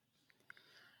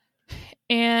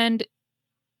 And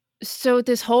So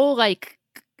this whole like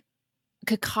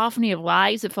cacophony of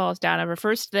lies that falls down over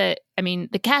first the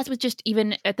cast was just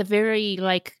even at the very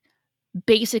like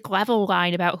basic level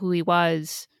line about who he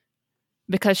was,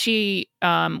 because she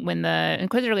when the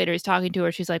Inquisitor later is talking to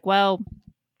her, she's like, well,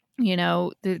 you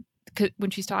know,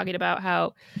 when she's talking about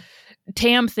how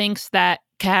Tam thinks that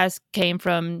Kaz came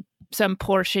from some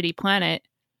poor shitty planet,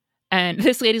 and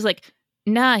this lady's like,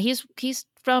 nah, he's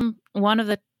from one of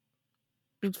the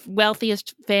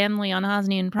wealthiest family on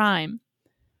Hosnian Prime.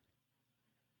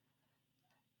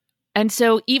 And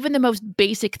so even the most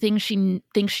basic thing she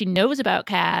thinks she knows about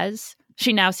Kaz,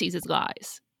 she now sees as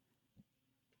lies.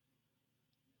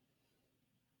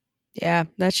 Yeah,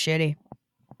 that's shitty.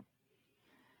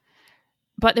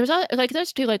 But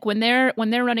there's two, like when they're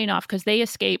running off, because they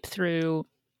escape through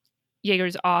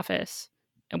Jaeger's office,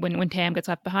 and when Tam gets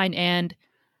left behind, and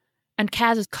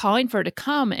Kaz is calling for her to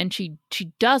come, and she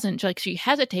doesn't. She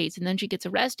hesitates, and then she gets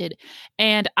arrested.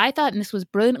 And I thought, and this was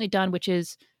brilliantly done, which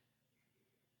is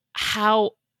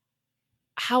how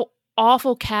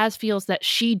awful Kaz feels that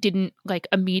she didn't like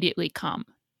immediately come.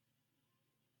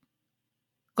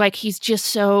 Like he's just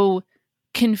so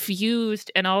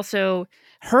confused and also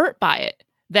hurt by it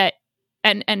that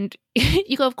and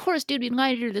you go, of course, dude, we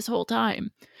lied to her this whole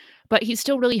time. But he's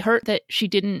still really hurt that she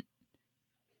didn't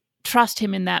trust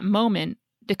him in that moment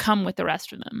to come with the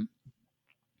rest of them.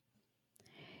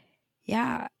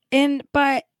 Yeah.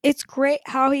 But it's great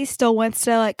how he still wants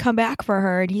to like come back for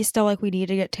her, and he's still like, we need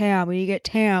to get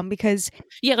Tam because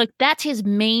yeah, like that's his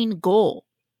main goal.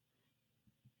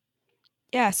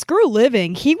 Yeah, screw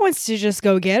living. He wants to just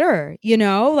go get her, you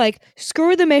know? Like,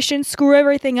 screw the mission, screw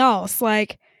everything else.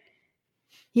 Like,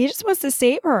 he just wants to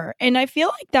save her. And I feel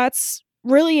like that's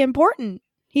really important.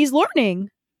 He's learning.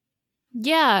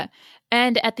 Yeah.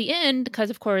 And at the end, because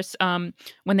of course, when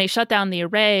they shut down the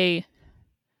array,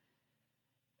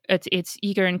 it's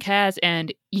Yeager and Kaz,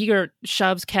 and Yeager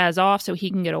shoves Kaz off so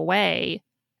he can get away.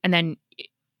 And then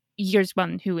Yeager's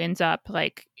one who ends up,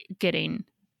 like, getting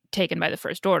taken by the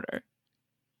First Order.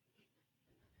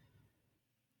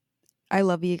 I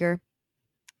love Yeager.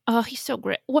 Oh, he's so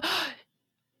great.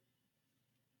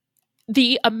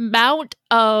 The amount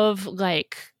of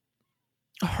like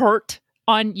hurt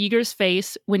on Yeager's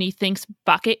face when he thinks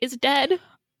Bucket is dead.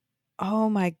 Oh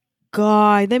my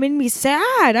god, that made me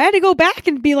sad. I had to go back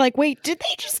and be like, wait, did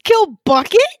they just kill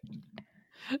Bucket?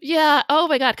 Yeah. Oh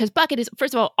my god, because Bucket is,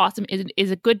 first of all, awesome.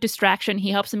 Is a good distraction. He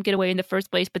helps him get away in the first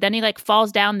place, but then he like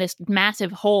falls down this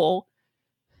massive hole.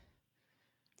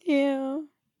 Yeah.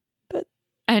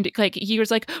 And like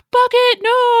Yeager's like, Bucket,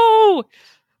 no!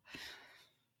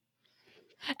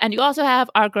 And you also have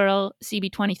our girl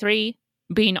CB23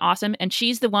 being awesome, and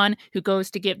she's the one who goes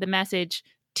to give the message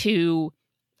to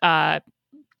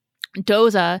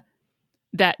Doza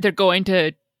that they're going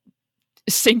to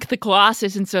sink the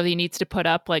Colossus, and so he needs to put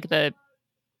up like the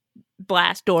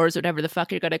blast doors, whatever the fuck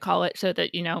you're going to call it, so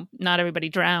that, you know, not everybody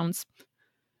drowns.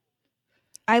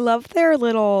 I love their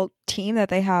little team that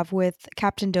they have with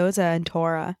Captain Doza and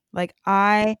Tora. Like,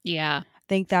 I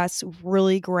think that's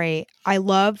really great. I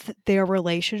love their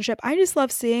relationship. I just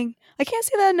love seeing, I can't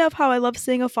say that enough, how I love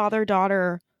seeing a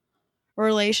father-daughter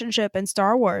relationship in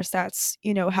Star Wars that's,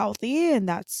 you know, healthy and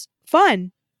that's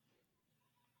fun.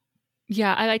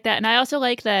 Yeah, I like that. And I also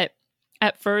like that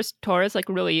at first Tora's like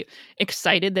really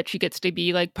excited that she gets to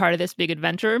be like part of this big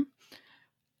adventure.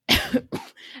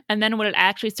 And then when it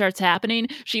actually starts happening,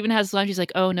 she even has lunch. She's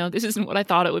like, oh no, this isn't what I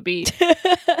thought it would be.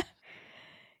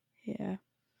 Yeah.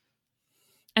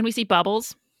 And we see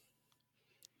Bubbles.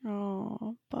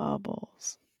 Oh,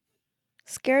 Bubbles.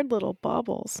 Scared little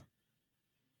Bubbles.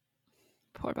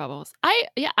 Poor Bubbles.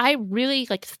 I really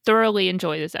like thoroughly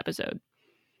enjoy this episode.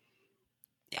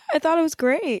 Yeah, I thought it was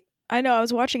great. I know, I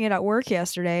was watching it at work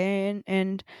yesterday,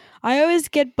 and I always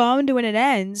get bummed when it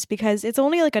ends because it's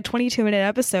only like a 22-minute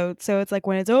episode. So it's like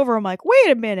when it's over, I'm like,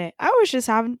 wait a minute, I was just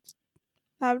having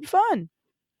fun.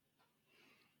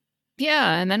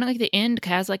 Yeah, and then like the end,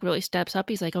 Kaz like really steps up.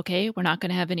 He's like, okay, we're not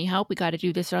gonna have any help. We got to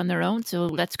do this on their own. So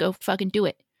let's go fucking do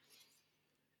it.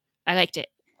 I liked it.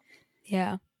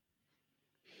 Yeah.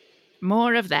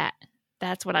 More of that.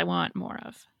 That's what I want more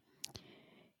of.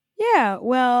 Yeah,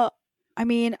 well, I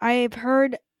mean, I've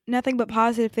heard nothing but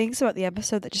positive things about the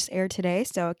episode that just aired today,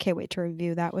 so I can't wait to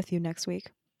review that with you next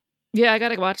week. Yeah, I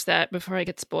gotta watch that before I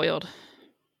get spoiled.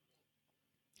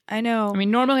 I know. I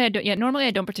mean, normally I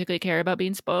don't particularly care about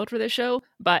being spoiled for this show,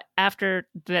 but after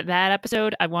that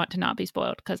episode, I want to not be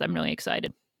spoiled because I'm really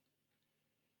excited.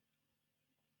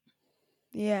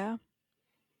 Yeah.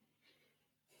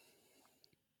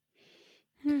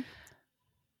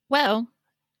 Well,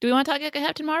 do we want to talk about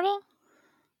Captain Marvel?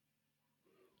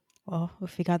 Well,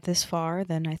 if we got this far,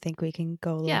 then I think we can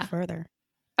go a little Yeah. further.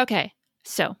 Okay,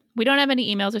 so we don't have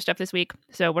any emails or stuff this week,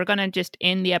 so we're going to just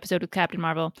end the episode with Captain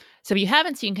Marvel. So if you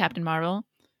haven't seen Captain Marvel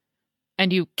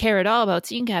and you care at all about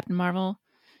seeing Captain Marvel,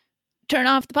 turn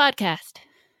off the podcast.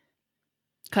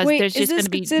 Because Wait, there's is just going this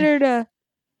to be considered a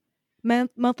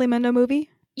monthly Mendo movie?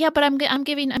 Yeah, but I'm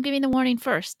giving the warning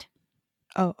first.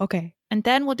 Oh, okay. And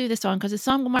then we'll do the song, because the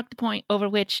song will mark the point over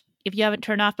which, if you haven't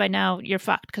turned off by now, you're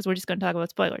fucked, because we're just going to talk about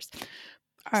spoilers.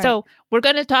 All So we're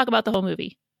going to talk about the whole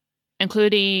movie,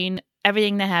 including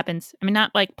everything that happens. I mean,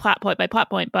 not like plot point by plot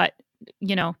point, but,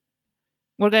 you know,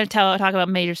 we're going to talk about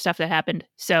major stuff that happened.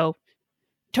 So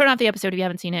turn off the episode if you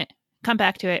haven't seen it. Come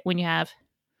back to it when you have.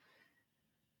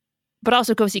 But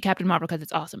also go see Captain Marvel, because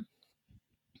it's awesome.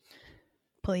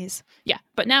 Please. Yeah,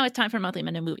 but now it's time for Monthly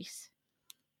Mendo Movies.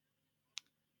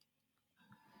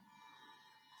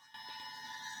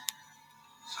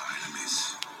 So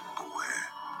enemies, beware.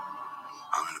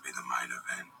 I'm going to be the main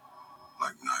event.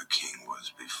 Like no king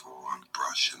was before. I'm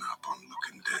brushing up, I'm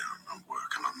looking down, I'm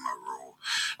working on my rule.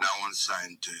 No one's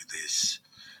saying do this.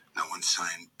 No one's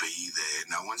saying be there.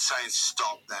 No one's saying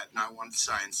stop that. No one's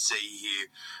saying see here.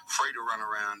 Free to run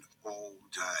around all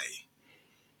day.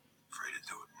 Free to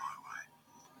do it my way.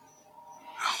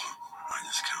 Oh, I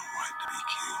just can't wait to be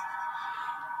king.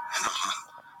 And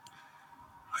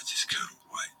I just can't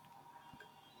wait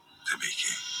to be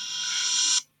king.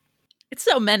 It's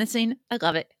so menacing. I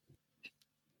love it.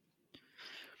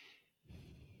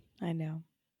 I know.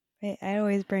 It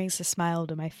always brings a smile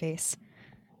to my face.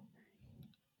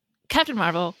 Captain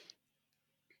Marvel.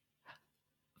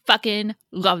 Fucking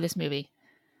love this movie.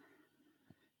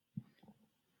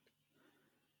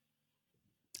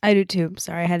 I do too.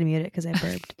 Sorry, I had to mute it because I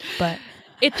burped. But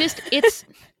It's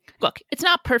look, it's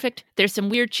not perfect. There's some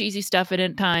weird cheesy stuff in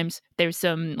it at times. There's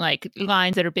some like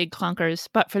lines that are big clunkers,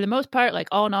 but for the most part, like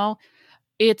all in all,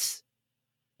 it's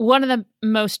one of the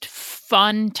most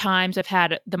fun times I've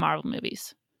had at the Marvel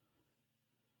movies.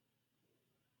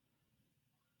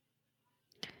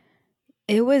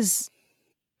 it was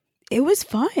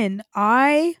fun.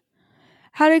 I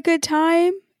had a good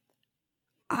time.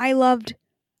 I loved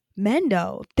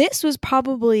Mendo. This was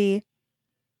probably,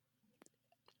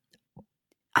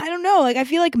 I don't know, like I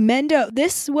feel like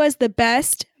this was the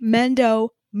best Mendo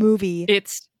movie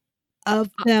It's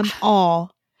of them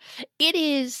all.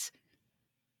 It's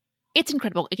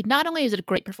incredible. Like, not only is it a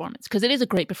great performance, because it is a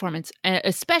great performance,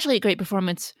 especially a great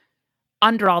performance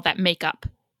under all that makeup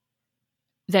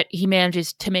that he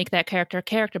manages to make that character a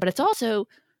character, but it's also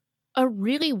a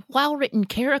really well-written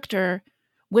character,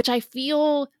 which I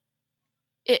feel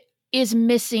it is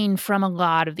missing from a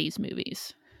lot of these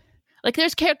movies. Like,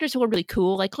 there's characters who are really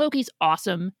cool. Like, Loki's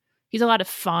awesome. He's a lot of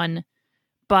fun.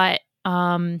 But,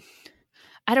 I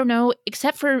don't know,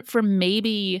 except for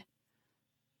maybe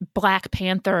Black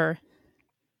Panther,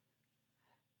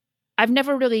 I've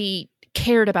never really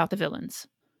cared about the villains.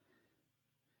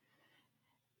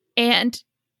 And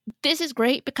this is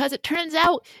great because it turns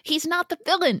out he's not the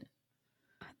villain.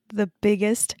 The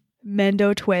biggest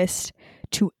Mendo twist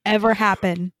to ever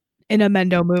happen in a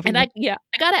Mendo movie. And I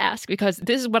gotta ask, because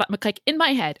this is what I'm like in my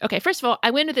head. Okay, first of all,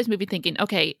 I went into this movie thinking,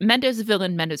 okay, Mendo's the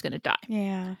villain, Mendo's gonna die.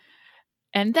 Yeah.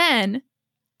 And then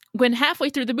when halfway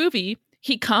through the movie,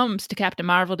 he comes to Captain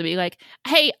Marvel to be like,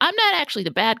 hey, I'm not actually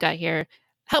the bad guy here.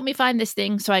 Help me find this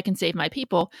thing so I can save my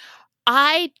people.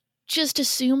 I just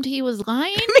assumed he was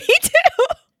lying. Me too.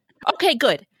 Okay,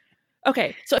 good.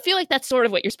 Okay, so I feel like that's sort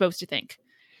of what you're supposed to think.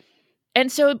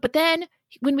 And so, but then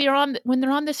when they're on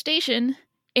the station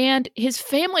and his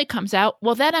family comes out,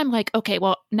 well, then I'm like, okay,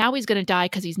 well, now he's going to die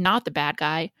because he's not the bad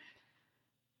guy.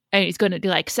 And he's going to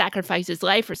like sacrifice his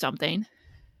life or something.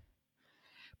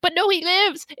 But no, he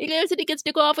lives. He lives and he gets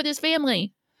to go off with his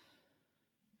family.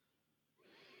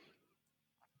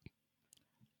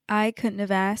 I couldn't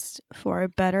have asked for a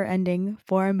better ending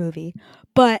for a movie.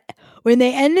 But when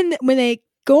they when they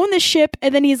go on the ship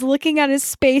and then he's looking at his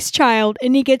space child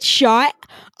and he gets shot,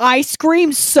 I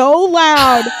screamed so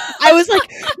loud. I was like,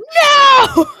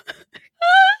 no!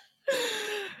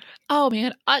 Oh,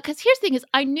 man. Because here's the thing is,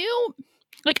 I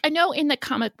know in the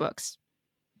comic books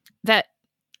that,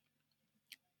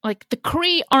 like, the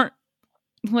Kree aren't,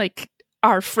 like,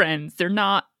 our friends. They're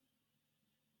not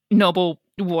noble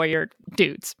warrior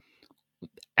dudes.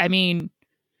 I mean,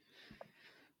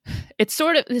 it's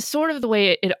sort of the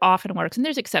way it often works, and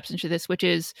there's exceptions to this, which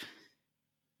is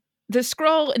the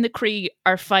Skrull and the Kree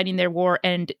are fighting their war,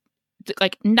 and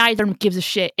like neither gives a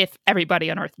shit if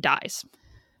everybody on Earth dies.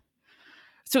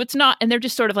 So it's not, and they're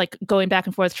just sort of like going back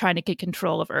and forth trying to get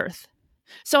control of Earth.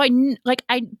 So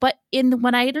but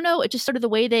when I don't know, it's just sort of the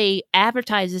way they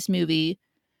advertise this movie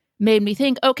made me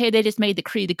think, okay, they just made the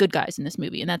Kree the good guys in this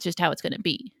movie, and that's just how it's going to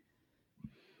be.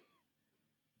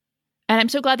 And I'm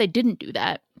so glad they didn't do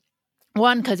that.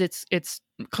 One, because it's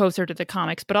closer to the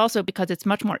comics, but also because it's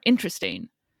much more interesting.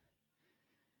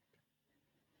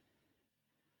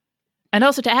 And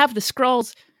also to have the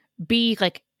Skrulls be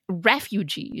like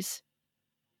refugees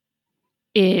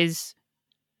is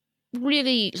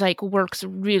really like works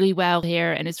really well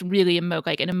here, and it's really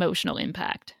like an emotional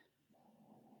impact.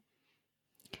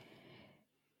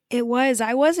 It was.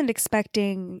 I wasn't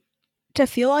expecting to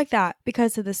feel like that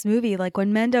because of this movie. Like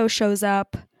when Mendo shows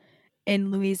up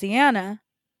in Louisiana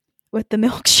with the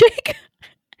milkshake.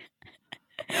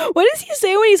 What does he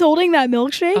say when he's holding that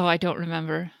milkshake? Oh, I don't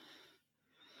remember.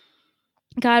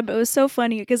 God, but it was so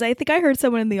funny because I think I heard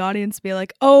someone in the audience be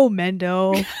like, "Oh,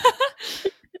 Mendo."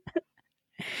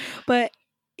 But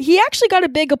he actually got a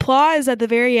big applause at the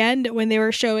very end when they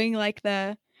were showing like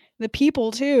the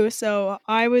people too. So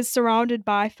I was surrounded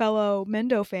by fellow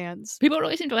Mendo fans. People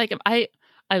really seem to like him. I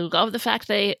love the fact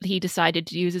that he decided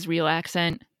to use his real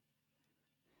accent.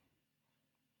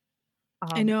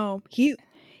 I know. He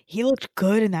looked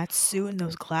good in that suit and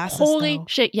those glasses. Holy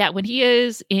shit. Yeah, when he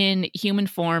is in human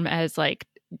form as like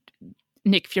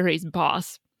Nick Fury's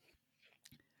boss.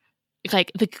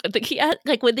 Like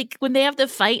when they have the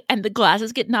fight and the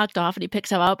glasses get knocked off and he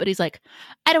picks them up and he's like,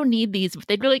 I don't need these.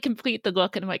 They really complete the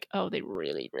look. And I'm like, oh, they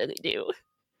really, really do.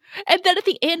 And then at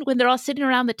the end, when they're all sitting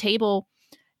around the table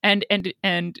and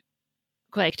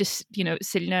like just, you know,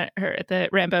 sitting at the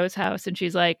Rambeau's house, and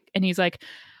she's like, and he's like,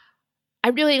 I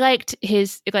really liked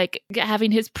his like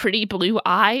having his pretty blue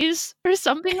eyes or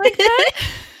something like that.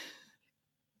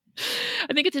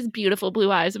 I think it's his beautiful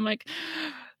blue eyes. I'm like,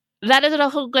 that is a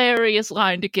hilarious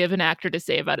line to give an actor to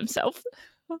say about himself.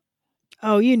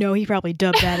 Oh, you know, he probably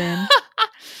dubbed that in.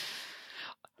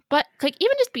 But like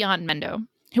even just beyond Mendo,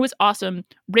 who was awesome,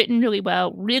 written really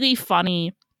well, really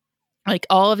funny. Like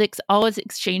all his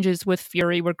exchanges with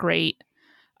Fury were great.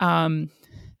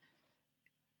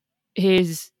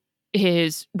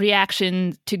 His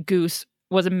reaction to Goose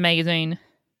was amazing.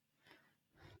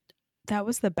 That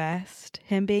was the best.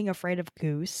 Him being afraid of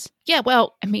Goose. Yeah,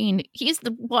 well, I mean, he's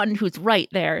the one who's right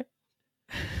there.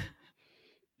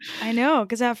 I know,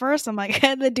 because at first I'm like,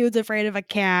 the dude's afraid of a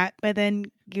cat, but then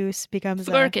Goose becomes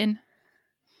Flerken.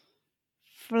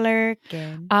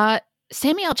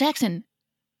 Samuel L. Jackson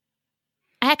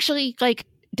actually like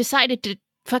decided to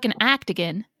fucking act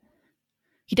again.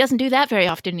 He doesn't do that very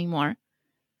often anymore.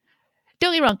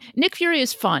 Don't get me wrong, Nick Fury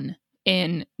is fun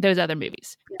in those other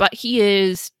movies, but he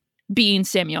is being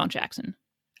Samuel L. Jackson.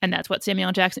 And that's what Samuel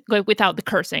L. Jackson, like, without the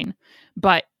cursing,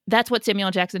 but that's what Samuel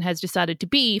L. Jackson has decided to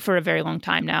be for a very long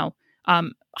time now.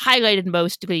 Highlighted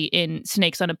mostly in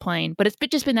Snakes on a Plane, but it's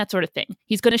just been that sort of thing.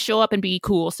 He's going to show up and be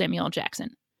cool Samuel L.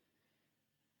 Jackson.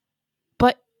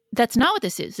 But that's not what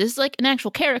this is. This is like an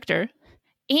actual character.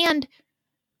 And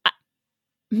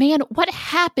man, what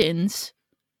happens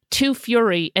to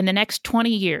Fury in the next 20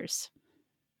 years?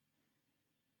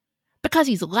 Because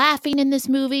he's laughing in this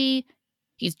movie.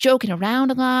 He's joking around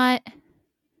a lot.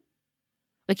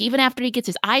 Like even after he gets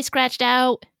his eye scratched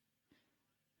out.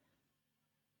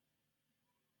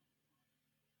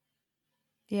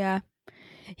 Yeah.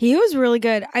 He was really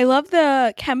good. I love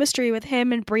the chemistry with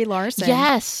him and Brie Larson.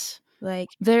 Yes. Like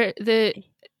the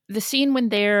scene when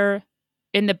they're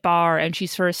in the bar and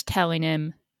she's first telling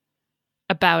him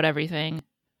about everything.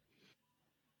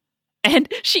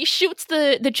 And she shoots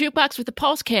the jukebox with the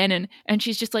pulse cannon, and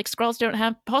she's just like, Skrulls don't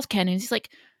have pulse cannons. He's like,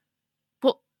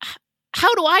 well,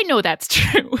 how do I know that's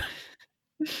true?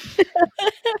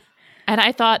 And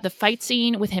I thought the fight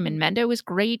scene with him and Mendo was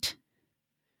great.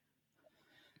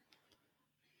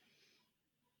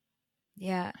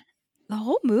 Yeah. The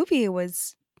whole movie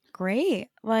was great.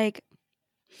 Like,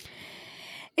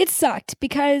 it sucked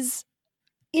because,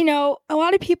 you know, a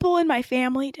lot of people in my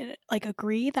family didn't like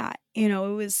agree that, you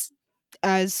know, it was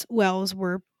as well as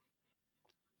we're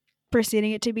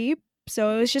proceeding it to be.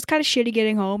 So it was just kind of shitty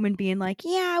getting home and being like,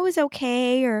 yeah, it was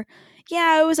okay, or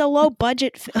yeah, it was a low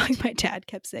budget like my dad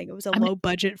kept saying it was a low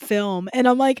budget film. And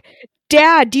I'm like,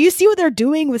 Dad, do you see what they're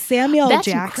doing with Samuel L.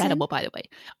 Jackson? That's incredible, by the way.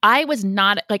 I was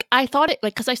not like, I thought it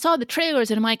like, because I saw the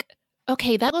trailers and I'm like,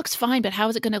 okay, that looks fine, but how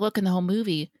is it going to look in the whole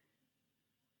movie?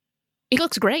 It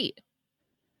looks great.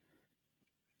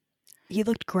 He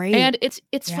looked great. And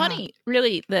it's funny,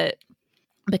 really, that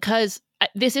because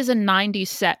this is a 90s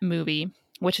set movie,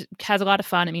 which has a lot of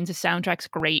fun. It means the soundtrack's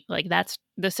great. Like, that's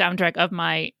the soundtrack of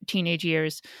my teenage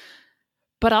years.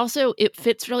 But also, it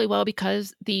fits really well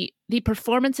because the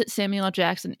performance that Samuel L.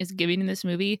 Jackson is giving in this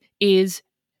movie is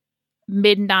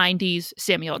mid-90s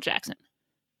Samuel L. Jackson.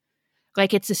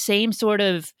 Like, it's the same sort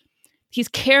of he's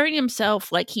carrying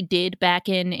himself like he did back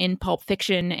in Pulp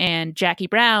Fiction and Jackie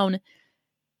Brown.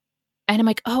 And I'm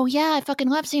like, oh yeah, I fucking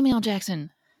love Samuel L.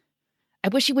 Jackson. I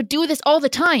wish he would do this all the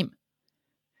time.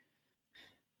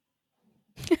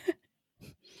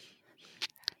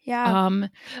 Yeah.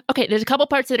 Okay, there's a couple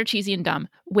parts that are cheesy and dumb.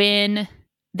 When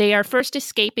they are first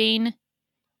escaping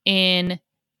in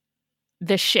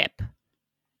the ship,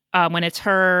 when it's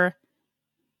her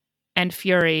and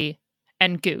Fury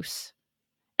and Goose,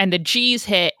 and the G's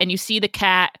hit, and you see the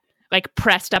cat like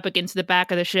pressed up against the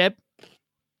back of the ship,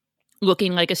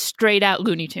 looking like a straight out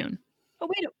Looney Tune. Oh,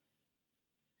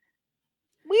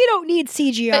 we don't need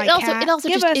CGI cat. It also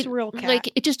Give just us real cat.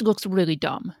 like it just looks really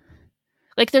dumb.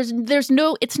 Like there's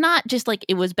no, it's not just like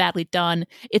it was badly done.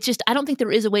 It's just I don't think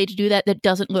there is a way to do that that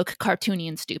doesn't look cartoony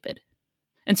and stupid.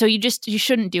 And so you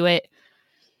shouldn't do it.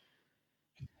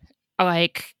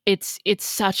 Like it's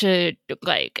such a,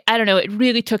 like, I don't know, it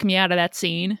really took me out of that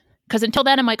scene. Because until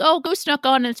then I'm like, oh, Goose snuck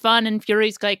on and it's fun, and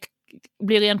Fury's like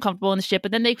really uncomfortable in the ship.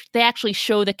 But then they actually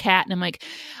show the cat, and I'm like,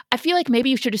 I feel like maybe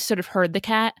you should have sort of heard the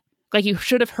cat. Like you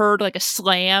should have heard like a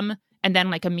slam and then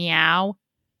like a meow.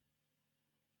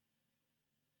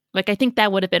 Like I think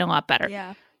that would have been a lot better.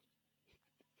 Yeah.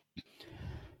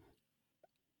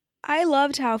 I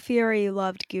loved how Fury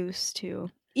loved Goose too,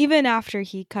 even after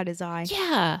he cut his eye.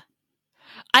 Yeah.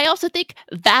 I also think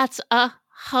that's a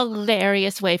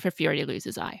hilarious way for Fury to lose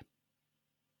his eye.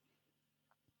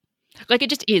 Like it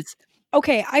just is.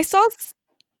 Okay, I saw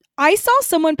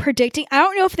someone predicting. I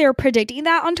don't know if they were predicting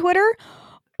that on Twitter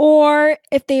or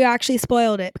if they actually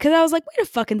spoiled it, because I was like, wait a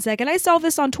fucking second, I saw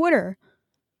this on Twitter.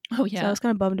 Oh yeah. So I was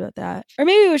kind of bummed about that. Or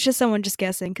maybe it was just someone just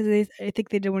guessing, because I think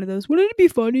they did one of those. Wouldn't it be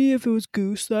funny if it was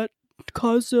Goose that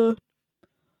caused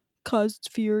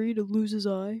Fury to lose his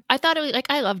eye? I thought it was, like,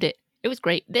 I loved it. It was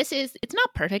great. It's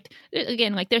not perfect.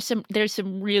 Again, like there's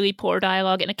some really poor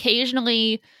dialogue, and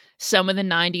occasionally some of the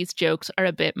 90s jokes are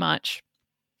a bit much.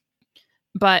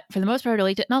 But for the most part, I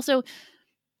liked it. And also,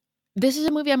 this is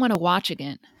a movie I'm going to watch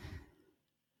again.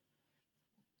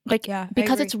 Like, yeah,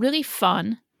 because it's really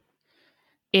fun.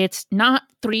 It's not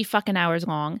 3 fucking hours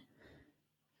long.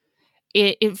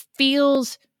 It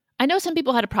feels, I know some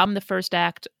people had a problem the first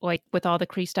act, like with all the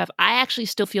Kree stuff. I actually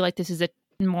still feel like this is a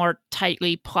more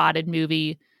tightly plotted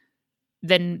movie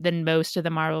than most of the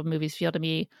Marvel movies feel to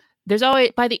me. There's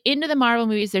always, by the end of the Marvel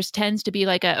movies, there tends to be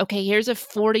like okay, here's a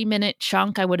 40-minute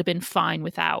chunk I would have been fine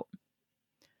without.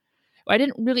 I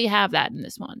didn't really have that in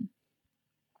this one.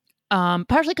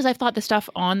 Partially because I thought the stuff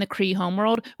on the Kree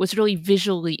homeworld was really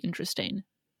visually interesting.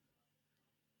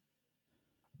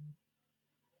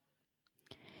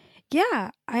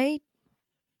 Yeah, I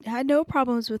had no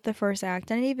problems with the first act.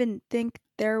 I didn't even think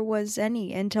there was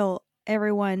any until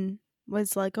everyone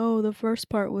was like, "Oh, the first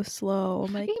part was slow."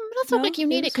 I'm like, but also no, like you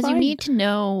need it because fine. you need to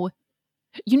know.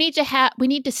 We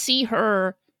need to see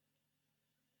her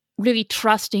really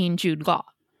trusting Jude Law.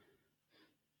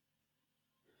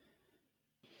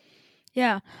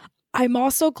 Yeah, I'm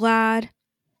also glad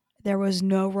there was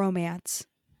no romance.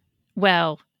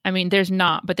 Well, I mean, there's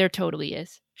not, but there totally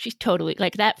is. She's totally,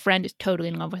 like, that friend is totally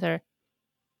in love with her.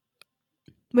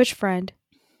 Which friend?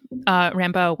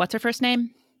 Rambeau. What's her first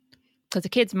name? Because the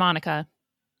kid's Monica.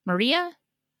 Maria?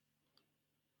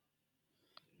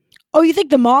 Oh, you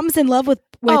think the mom's in love with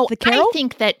the Carol?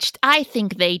 I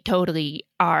think they totally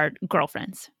are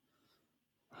girlfriends.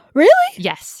 Really?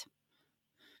 Yes.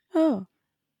 Oh.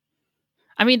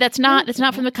 I mean, that's not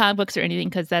from the comic books or anything,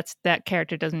 because that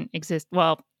character doesn't exist.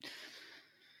 Well,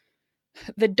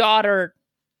 the daughter,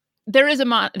 there is a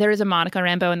Monica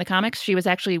Rambeau in the comics. She was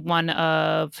actually one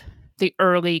of the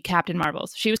early Captain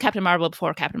Marvels. She was Captain Marvel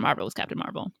before Captain Marvel was Captain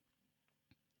Marvel.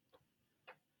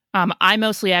 I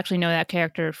mostly actually know that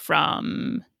character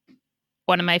from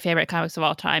one of my favorite comics of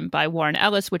all time by Warren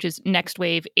Ellis, which is Next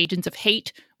Wave Agents of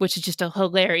Hate, which is just a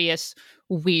hilarious,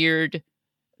 weird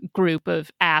group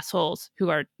of assholes who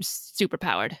are super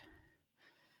powered.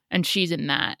 And she's in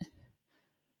that.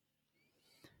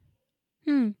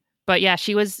 But yeah,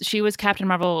 she was Captain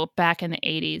Marvel back in the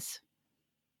 80s.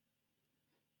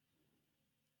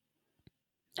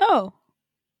 Oh,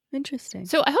 interesting.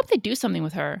 So I hope they do something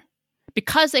with her,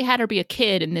 because they had her be a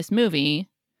kid in this movie,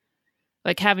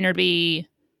 like having her be,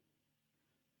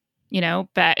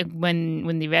 back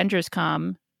when the Avengers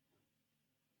come.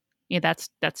 Yeah, that's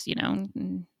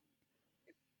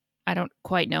I don't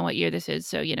quite know what year this is,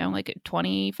 so like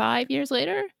 25 years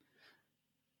later.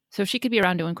 So she could be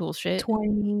around doing cool shit.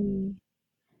 20.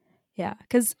 Yeah,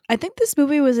 because I think this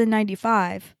movie was in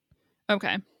 95.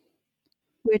 Okay.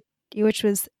 Which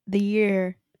was the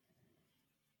year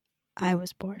I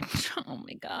was born. Oh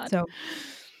my god. So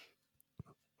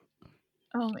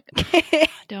Oh my god.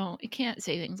 Don't. You can't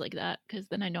say things like that because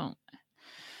then I don't.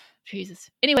 Jesus.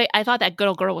 Anyway, I thought that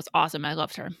little girl was awesome. I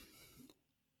loved her.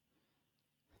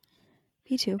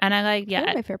 Me too. And I like, One yeah,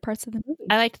 of my favorite parts of the movie.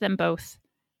 I liked them both.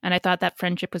 And I thought that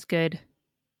friendship was good.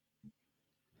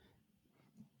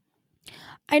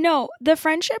 I know. The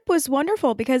friendship was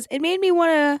wonderful because it made me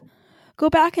want to go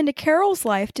back into Carol's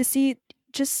life to see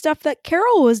just stuff that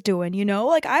Carol was doing, you know?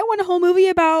 Like, I want a whole movie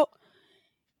about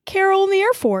Carol in the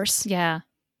Air Force. Yeah.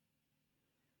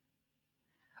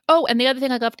 Oh, and the other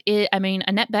thing I loved is,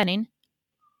 Annette Bening,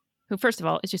 who, first of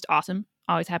all, is just awesome.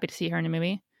 Always happy to see her in a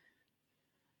movie.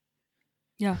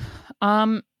 Yeah.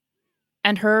 And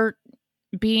her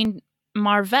being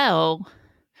Marvel,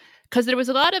 because there was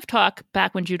a lot of talk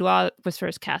back when Jude Law was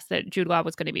first cast that Jude Law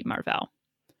was going to be Marvel.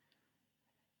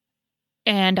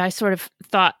 And I just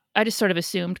sort of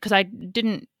assumed, because I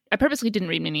purposely didn't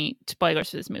read any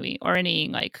spoilers for this movie or any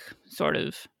like sort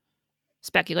of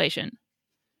speculation.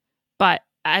 But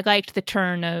I liked the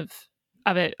turn of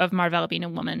Marvel being a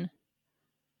woman,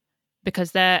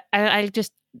 because there's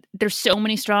so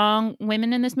many strong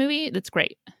women in this movie. That's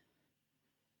great.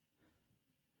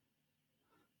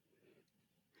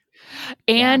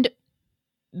 And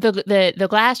the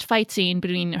last fight scene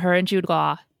between her and Jude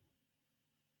Law,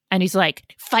 and he's like,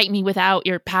 "Fight me without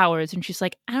your powers," and she's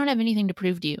like, "I don't have anything to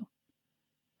prove to you."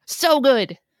 So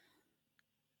good.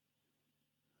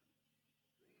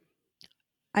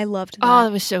 I loved that. Oh,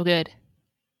 that was so good.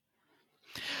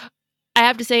 I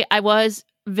have to say, I was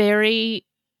very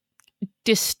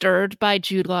disturbed by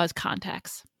Jude Law's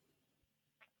contacts.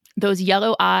 Those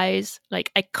yellow eyes,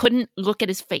 like I couldn't look at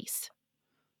his face.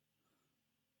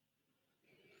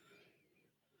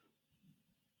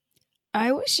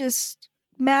 I was just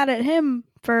mad at him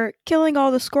for killing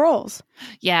all the Skrulls.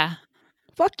 Yeah.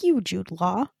 Fuck you, Jude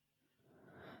Law.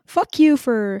 Fuck you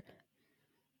for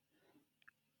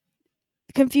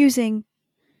confusing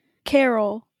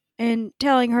Carol and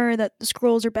telling her that the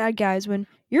Skrulls are bad guys when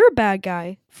you're a bad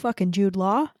guy, fucking Jude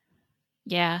Law.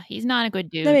 Yeah, he's not a good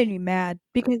dude. That made me mad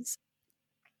because,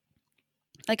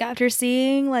 like, after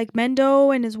seeing like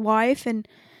Mendo and his wife and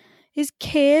his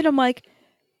kid, I'm like,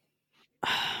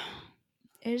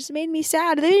 it just made me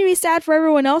sad. They made me sad for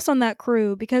everyone else on that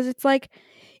crew because it's like,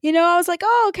 you know, I was like,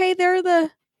 oh, okay, they're the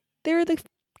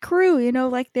crew, you know,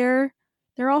 like they're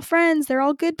all friends, they're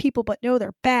all good people, but no,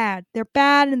 they're bad. They're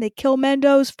bad, and they kill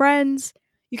Mendo's friends.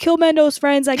 You kill Mendo's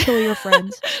friends, I kill your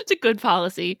friends. It's a good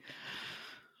policy.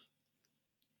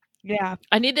 Yeah.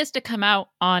 I need this to come out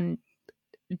on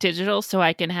digital so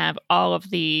I can have all of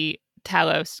the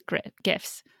Talos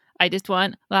gifts. I just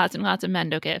want lots and lots of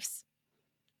Mendo gifts.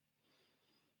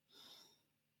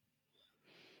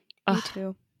 Me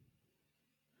too.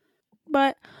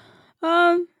 But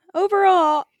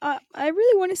overall, I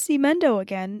really want to see Mendo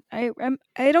again.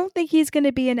 I don't think he's going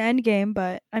to be in Endgame,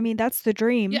 but I mean that's the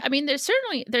dream. Yeah, I mean there's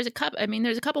a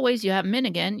couple ways you have Min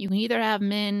again. You can either have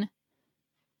Min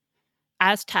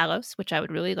as Talos, which I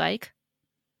would really like,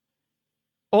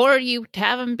 or you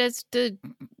have him as the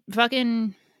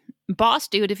fucking boss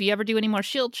dude if you ever do any more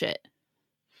SHIELD shit.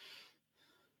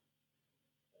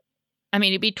 I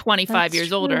mean, he'd be 25 That's years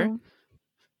true. older,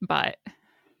 but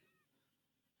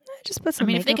just put some. I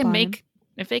mean, if they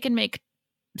makeup can make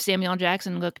Samuel L.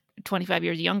 Jackson look 25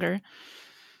 years younger,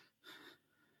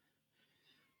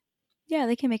 yeah,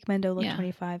 they can make Mendo look Yeah.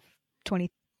 25,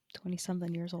 20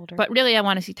 something years older. but really, I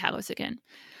want to see Talos again.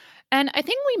 And I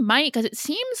think we might, because it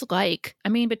seems like, I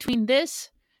mean, between this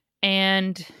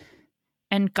and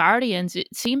Guardians, it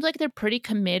seems like they're pretty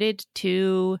committed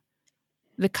to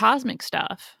the cosmic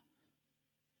stuff.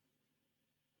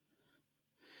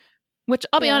 Which,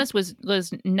 I'll be Yeah. honest, was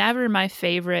never my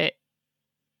favorite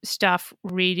stuff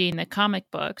reading the comic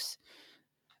books.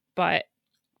 But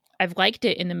I've liked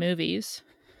it in the movies.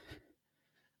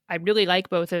 I really like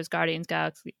both those Guardian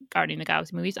of the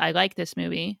Galaxy movies. I like this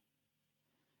movie.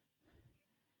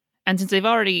 And since they've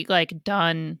already like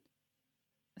done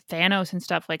Thanos and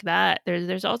stuff like that,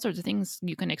 there's all sorts of things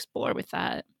you can explore with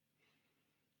that.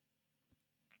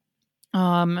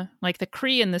 Like the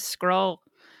Kree and the Skrull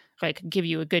like give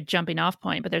you a good jumping off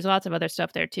point, but there's lots of other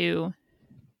stuff there too.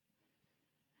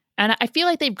 And I feel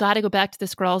like they've got to go back to the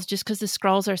Skrulls just because the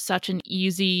Skrulls are such an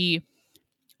easy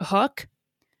hook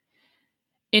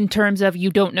in terms of you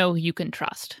don't know who you can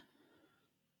trust.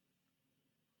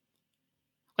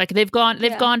 Like they've gone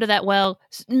to that well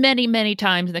many, many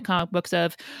times in the comic books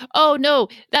of, oh no,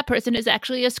 that person is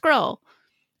actually a Skrull.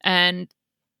 And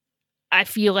I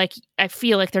feel like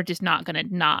they're just not gonna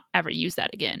not ever use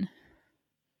that again.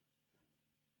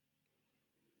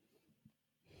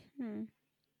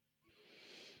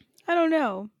 I don't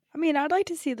know. I mean, I'd like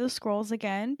to see the Skrulls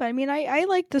again, but I mean, I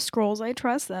like the Skrulls. I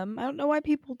trust them. I don't know why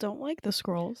people don't like the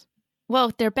Skrulls.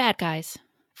 Well, they're bad guys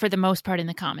for the most part in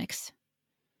the comics.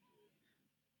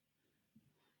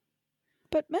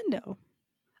 But Mendo.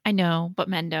 I know, but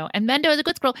Mendo. And Mendo is a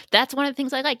good Skrull. That's one of the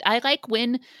things I liked. I like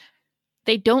when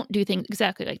they don't do things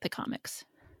exactly like the comics.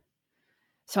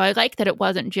 So I like that it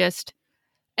wasn't just,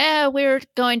 we're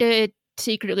going to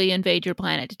secretly invade your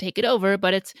planet to take it over,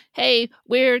 but it's, hey,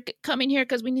 we're coming here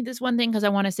because we need this one thing because I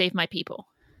want to save my people.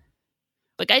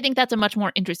 Like, I think that's a much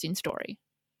more interesting story.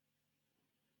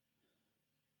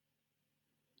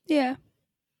 Yeah.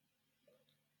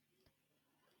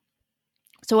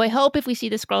 So I hope if we see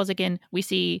the Skrulls again, we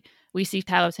see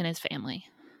Talos and his family.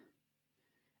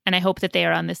 And I hope that they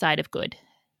are on the side of good.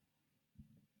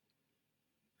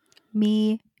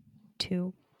 Me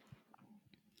too.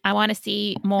 I want to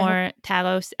see more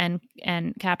Talos and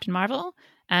Captain Marvel,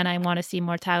 and I want to see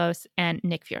more Talos and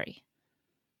Nick Fury.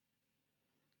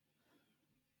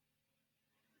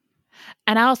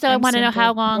 And also, I want to know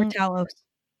how long Talos.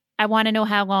 I want to know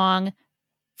how long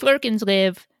Flurkins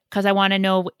live, because I want to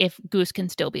know if Goose can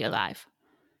still be alive.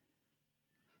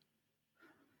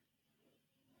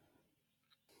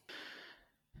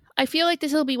 I feel like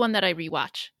this will be one that I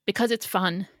rewatch because it's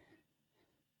fun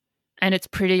and it's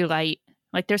pretty light.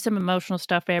 Like, there's some emotional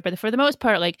stuff there, but for the most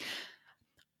part, like,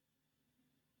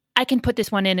 I can put this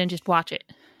one in and just watch it.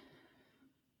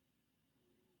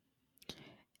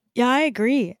 Yeah, I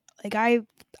agree. Like,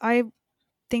 I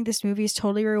think this movie is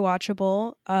totally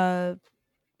rewatchable. I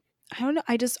don't know.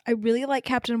 I really like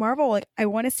Captain Marvel. Like, I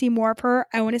want to see more of her.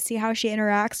 I want to see how she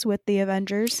interacts with the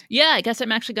Avengers. Yeah, I guess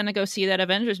I'm actually going to go see that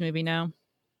Avengers movie now.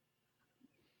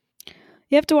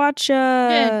 You have to watch. You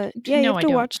have to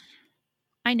watch.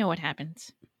 I know what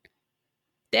happens.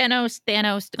 Thanos,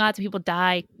 lots of people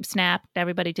die, snap,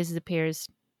 everybody disappears.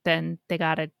 Then they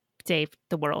gotta save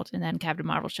the world, and then Captain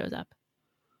Marvel shows up.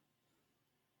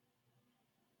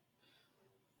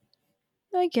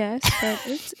 I guess, but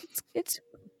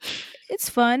it's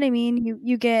fun. I mean,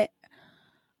 you get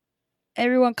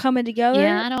everyone coming together,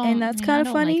 and that's kind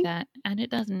of funny. Like that, and it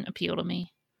doesn't appeal to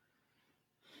me.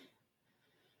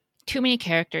 Too many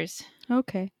characters.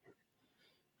 Okay.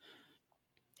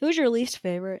 Who's your least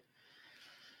favorite?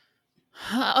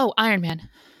 Oh, Iron Man.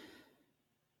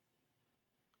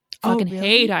 Fucking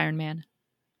hate Iron Man.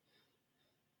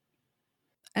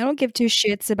 I don't give two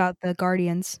shits about the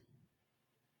Guardians.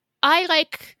 I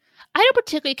don't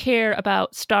particularly care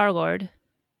about Star-Lord.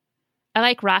 I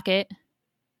like Rocket.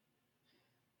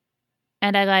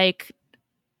 And I like,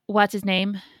 what's his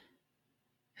name?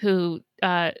 Who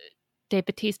Dave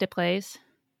Bautista plays.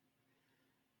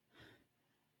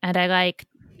 And I like,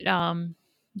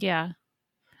 yeah.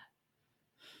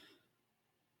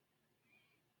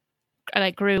 I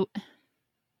like Groot.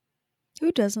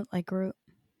 Who doesn't like Groot?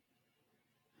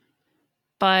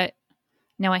 But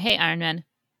no, I hate Iron Man.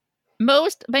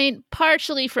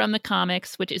 Partially from the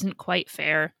comics, which isn't quite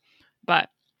fair, but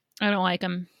I don't like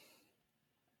him.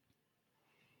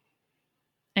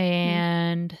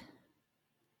 And I'm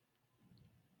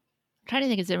trying to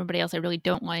think, is there anybody else I really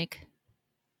don't like?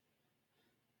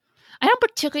 I don't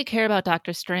particularly care about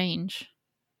Doctor Strange.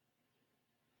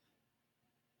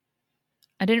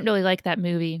 I didn't really like that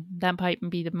movie. That might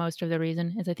be the most of the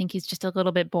reason, is I think he's just a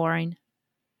little bit boring.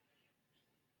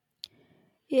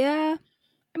 Yeah.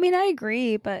 I mean, I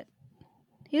agree, but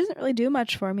he doesn't really do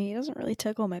much for me. He doesn't really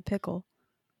tickle my pickle.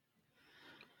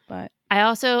 But I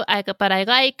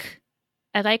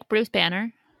like Bruce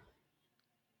Banner.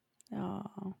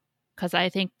 Oh. Because I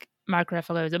think Mark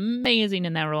Ruffalo is amazing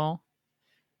in that role.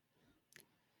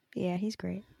 Yeah, he's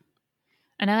great.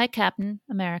 And I like Captain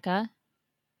America.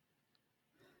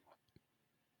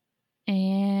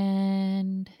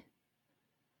 And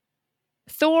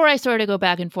Thor, I sort of go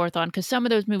back and forth on because some of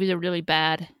those movies are really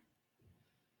bad.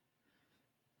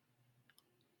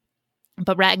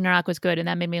 But Ragnarok was good, and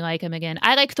that made me like him again.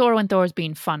 I like Thor when Thor's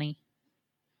being funny.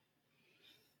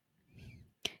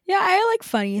 Yeah, I like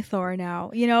funny Thor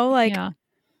now. You know, like... Yeah.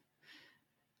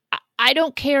 I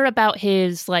don't care about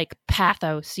his, like,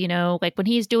 pathos, you know? Like, when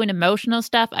he's doing emotional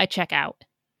stuff, I check out.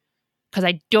 Because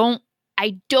I don't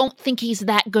think he's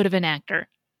that good of an actor.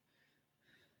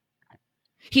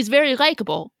 He's very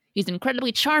likable. He's an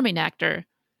incredibly charming actor.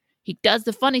 He does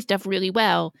the funny stuff really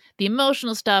well. The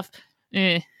emotional stuff,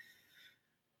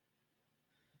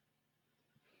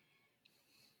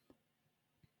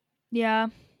 Yeah.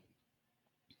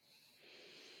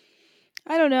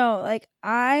 I don't know. Like,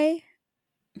 I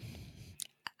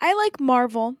like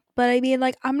Marvel, but I mean,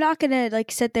 like, I'm not gonna,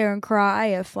 like, sit there and cry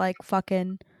if, like,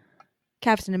 fucking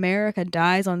Captain America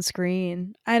dies on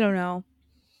screen. I don't know.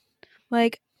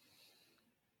 Like,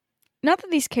 not that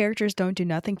these characters don't do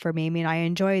nothing for me. I mean, I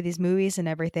enjoy these movies and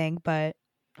everything, but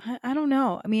I don't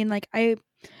know. I mean, like, I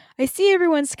see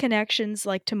everyone's connections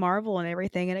like to Marvel and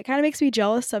everything, and it kind of makes me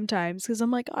jealous sometimes because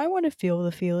I'm like, I want to feel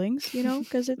the feelings, you know,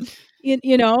 because it's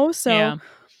you know. So Yeah.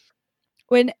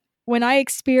 when when I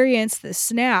experienced the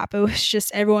snap, it was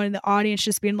just everyone in the audience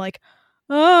just being like,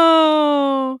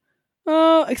 oh,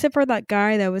 oh, except for that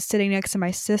guy that was sitting next to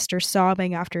my sister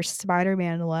sobbing after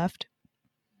Spider-Man left.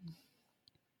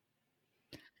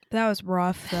 That was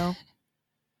rough, though.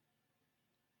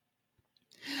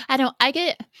 I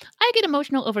get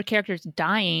emotional over characters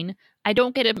dying. I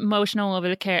don't get emotional over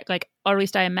the character, like, or at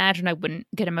least I imagine I wouldn't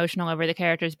get emotional over the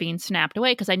characters being snapped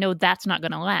away because I know that's not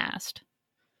going to last.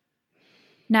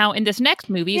 Now, in this next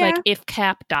movie, Yeah. like, if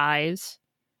Cap dies,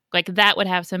 like, that would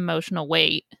have some emotional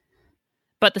weight,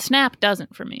 but the snap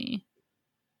doesn't for me.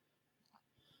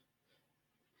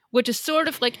 Which is sort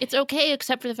of like, it's okay,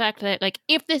 except for the fact that, like,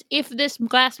 if this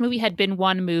last movie had been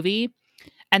one movie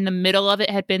and the middle of it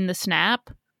had been the snap,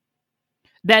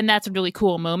 then that's a really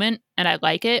cool moment and I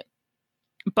like it.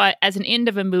 But as an end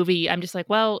of a movie, I'm just like,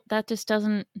 well, that just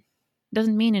doesn't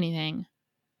mean anything.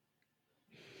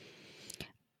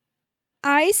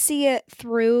 I see it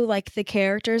through like the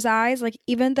character's eyes. Like,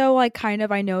 even though like kind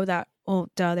of I know that, oh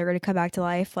duh, they're gonna come back to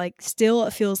life, like still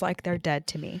it feels like they're dead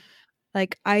to me.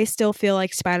 Like, I still feel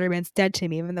like Spider-Man's dead to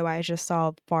me, even though I just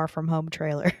saw Far From Home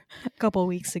trailer a couple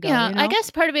weeks ago. Yeah, you know? I guess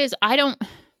part of it is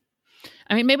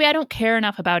maybe I don't care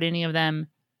enough about any of them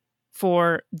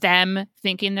for them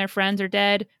thinking their friends are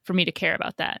dead for me to care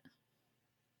about that.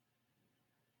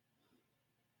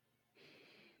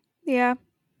 Yeah.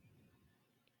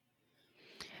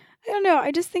 I don't know.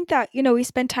 I just think that, you know, we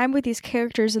spend time with these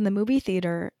characters in the movie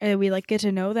theater and we like get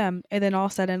to know them, and then all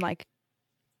of a sudden, like,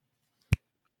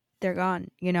 they're gone,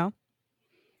 you know?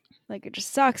 Like, it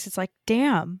just sucks. It's like,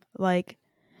 damn. Like,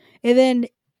 and then,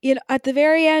 you know, at the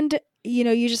very end, you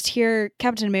know, you just hear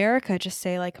Captain America just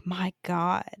say, like, my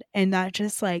God. And that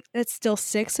just, like, that still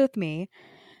sticks with me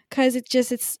because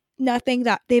it's nothing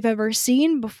that they've ever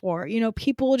seen before. You know,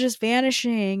 people just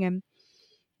vanishing and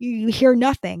you hear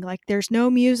nothing. Like, there's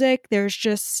no music. There's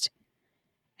just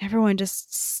everyone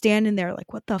just standing there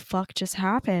like, what the fuck just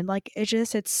happened? Like,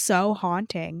 it's so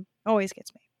haunting. Always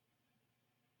gets me.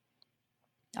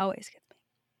 Always gets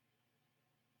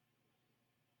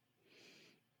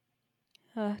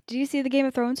me. Did you see the Game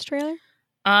of Thrones trailer?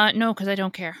 No, because I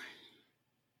don't care.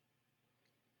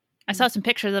 I saw some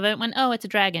pictures of it, went, oh, it's a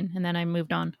dragon, and then I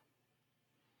moved on.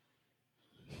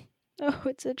 Oh,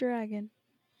 it's a dragon.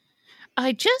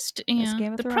 I just, That's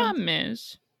Game of the Thrones. problem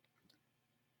is,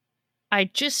 I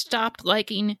just stopped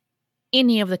liking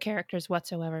any of the characters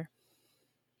whatsoever.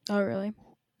 Oh, really?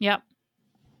 Yep.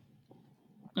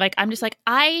 Like, I'm just like,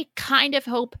 I kind of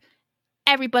hope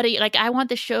everybody, like, I want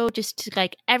the show just to,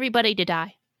 like, everybody to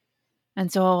die.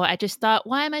 And so I just thought,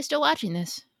 why am I still watching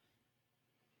this?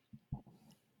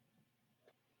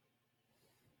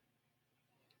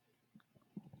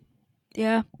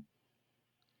 Yeah.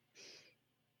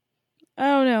 I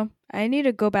don't know. I need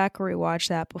to go back and rewatch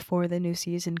that before the new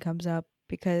season comes up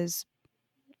because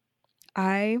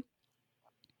I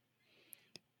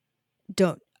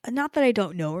don't, not that I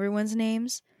don't know everyone's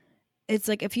names. It's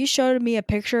like if you showed me a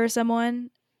picture of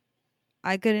someone,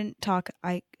 I couldn't talk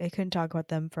about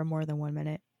them for more than 1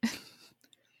 minute.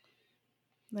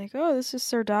 Like, oh, this is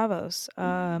Sir Davos.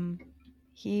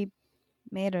 He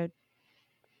made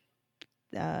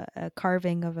a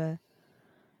carving of a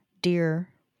deer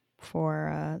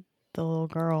for the little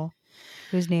girl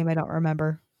whose name I don't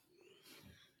remember.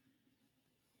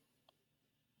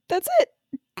 That's it.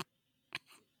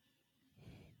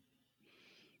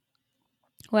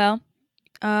 Well,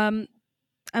 I'm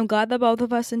glad that both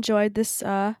of us enjoyed this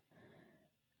Mendo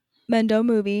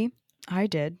movie. I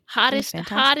did. It was fantastic.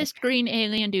 Hottest green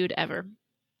alien dude ever.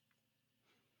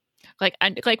 Like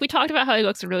we talked about how he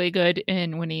looks really good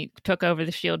in when he took over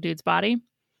the Shield dude's body,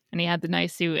 and he had the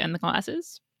nice suit and the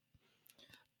glasses.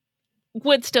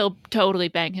 Would still totally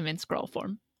bang him in Skrull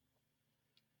form.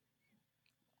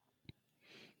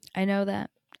 I know that.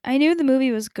 I knew the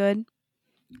movie was good,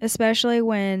 especially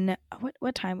when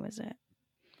what time was it?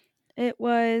 It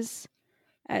was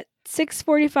at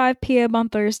 6:45 p.m. on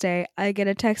Thursday. I get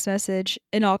a text message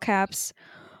in all caps.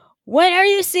 When are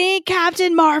you seeing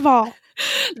Captain Marvel?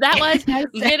 That was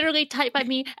literally typed by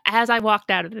me as I walked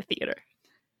out of the theater.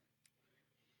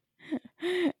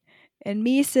 And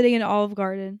me sitting in Olive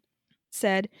Garden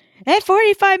said, "In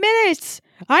 45 minutes.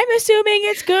 I'm assuming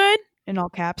it's good." In all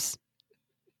caps.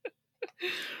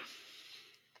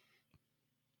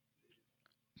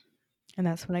 And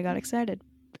that's when I got excited.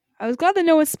 I was glad that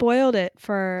no one spoiled it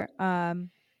for us,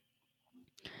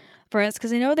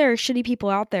 because I know there are shitty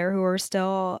people out there who are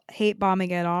still hate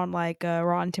bombing it on like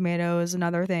Rotten Tomatoes and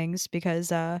other things because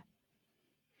they're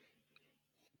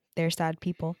sad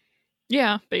people.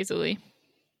 Yeah, basically.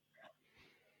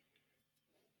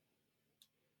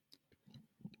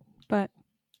 But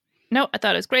no, I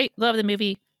thought it was great. Love the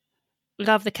movie.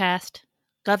 Love the cast.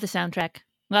 Love the soundtrack.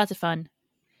 Lots of fun.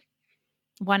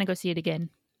 Want to go see it again.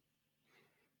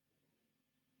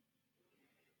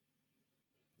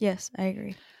 Yes, I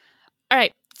agree. All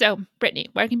right. So, Brittany,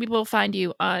 where can people find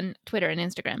you on Twitter and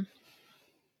Instagram?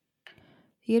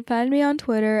 You can find me on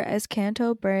Twitter as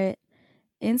Canto Brit.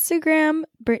 Instagram,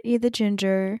 Brittany the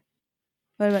Ginger.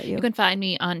 What about you? You can find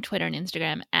me on Twitter and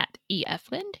Instagram at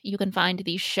EFLind. You can find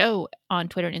the show on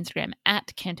Twitter and Instagram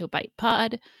at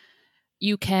CantoBitePod.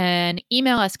 You can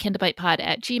email us,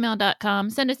 cantobitepod@gmail.com.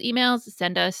 Send us emails.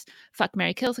 Send us fuck,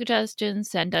 marry, kill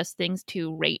suggestions. Send us things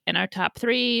to rate in our top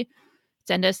 3.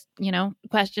 Send us,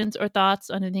 questions or thoughts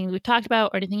on anything we've talked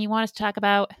about or anything you want us to talk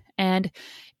about. And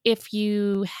if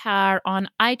you are on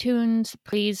iTunes,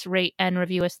 please rate and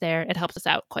review us there. It helps us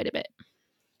out quite a bit.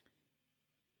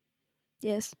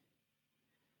 Yes.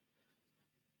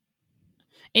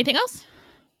 Anything else?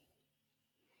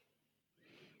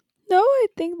 No, I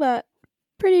think that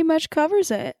pretty much covers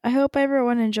it. I hope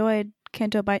everyone enjoyed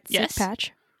Canto Bite's sick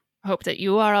patch. I hope that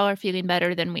you all are feeling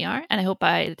better than we are. And I hope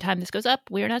by the time this goes up,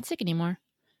 we are not sick anymore.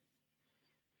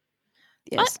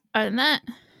 Yes. But other than that,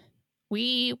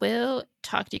 we will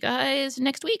talk to you guys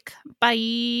next week.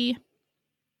 Bye.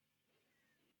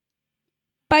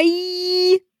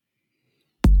 Bye.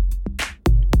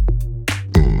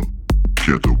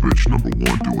 Canto bitch number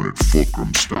 1 doing it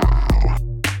fulcrum style.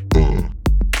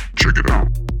 Check it out.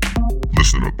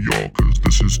 Listen up, y'all, cause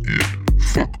this is it.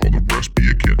 Fuck all the rest, be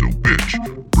a Canto bitch.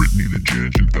 Brittany the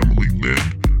Ginge and Emily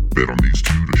Lind. Bet on these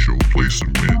 2 to show place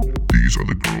and win. These are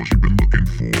the girls you've been looking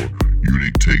for.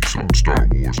 Unique takes on Star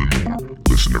Wars and more.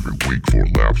 Listen every week for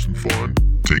laughs and fun.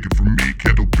 Take it from me,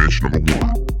 Canto bitch number 1.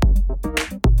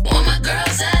 All my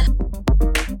girls at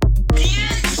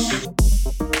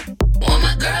all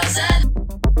my girls at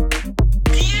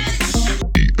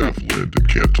EFLind and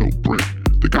Canto Brit.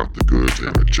 They got the goods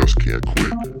and I just can't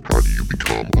quit. How do you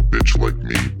become a bitch like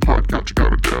me? Podcast, you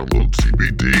gotta download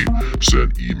CBD.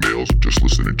 Send emails, just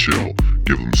listen and chill.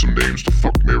 Give them some names to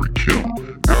fuck, marry, kill.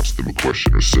 Ask them a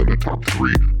question or send a top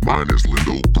 3. Mine is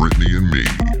Lindo, Brittany, and me.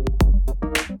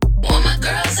 all my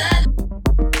girls at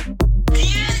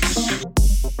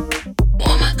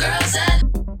all my girls at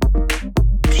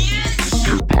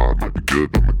Your pod might be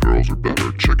good, but my girls are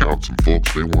better. Check out some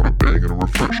folks, they want a bang and a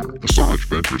refresher. Asajj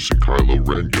Ventress and Kylo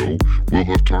Ren, yo. We'll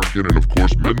have Tarkin and of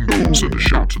course Mendo. Send a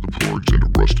shout to the Porgs and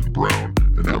to Rustin Brown.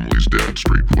 And Emily's dad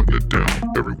straight putting it down.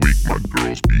 Every week my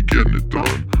girls be getting it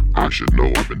done. I should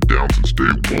know, I've been down since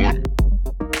day 1.